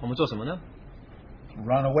do? 我们做什么呢？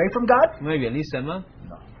 Run away from God? 我们要远离神吗？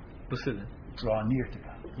 No. 不是的， Draw near to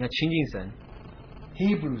God. 你要亲近神。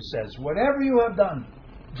 Hebrews says, whatever you have done,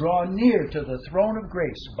 draw near to the throne of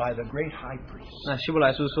grace by the great high priest. 那希伯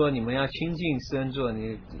来书说，你们要亲近施恩座，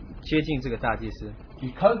你接近这个大祭司，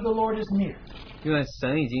 Because the Lord is near, 因为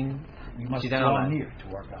神已经 we must 即将要 draw 来， near to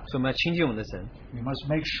our God. 所以我们要亲近我们的神。 We must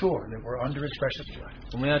make sure that we're under His precious blood.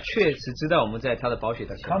 我们要确实知道我们在他的宝血底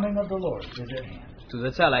The 下， coming of the Lord is at hand. 主的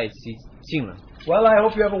再来已经近了。 Well, I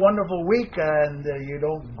hope you have a wonderful week and you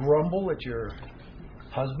don't grumble at your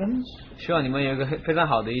husbands. 希望你们有一个非常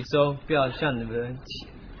好的一周，不要向你们的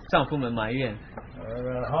丈夫们埋怨，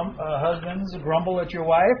 Or husbands grumble at your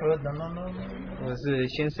wife. No. 或是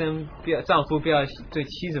先生丈夫不要对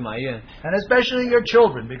妻子埋怨， And especially your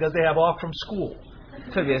children because they have off from school.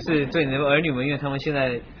 特别是对你的儿女们，因为他们现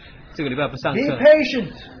在这个礼拜不上 Be 课，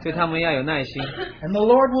 patient, 对他们要有耐心， and the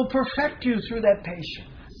Lord will perfect you through that patience.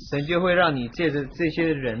 神就会让你借着这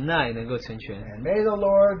些忍耐能够成全。 And may the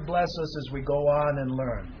Lord bless us as we go on and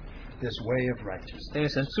learn this way of righteousness. 但愿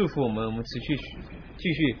神祝福我们，我们继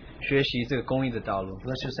续学习这个公义的道路。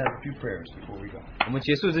 Let's just have a few prayers before we go. 我们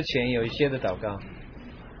结束之前有一些的祷告。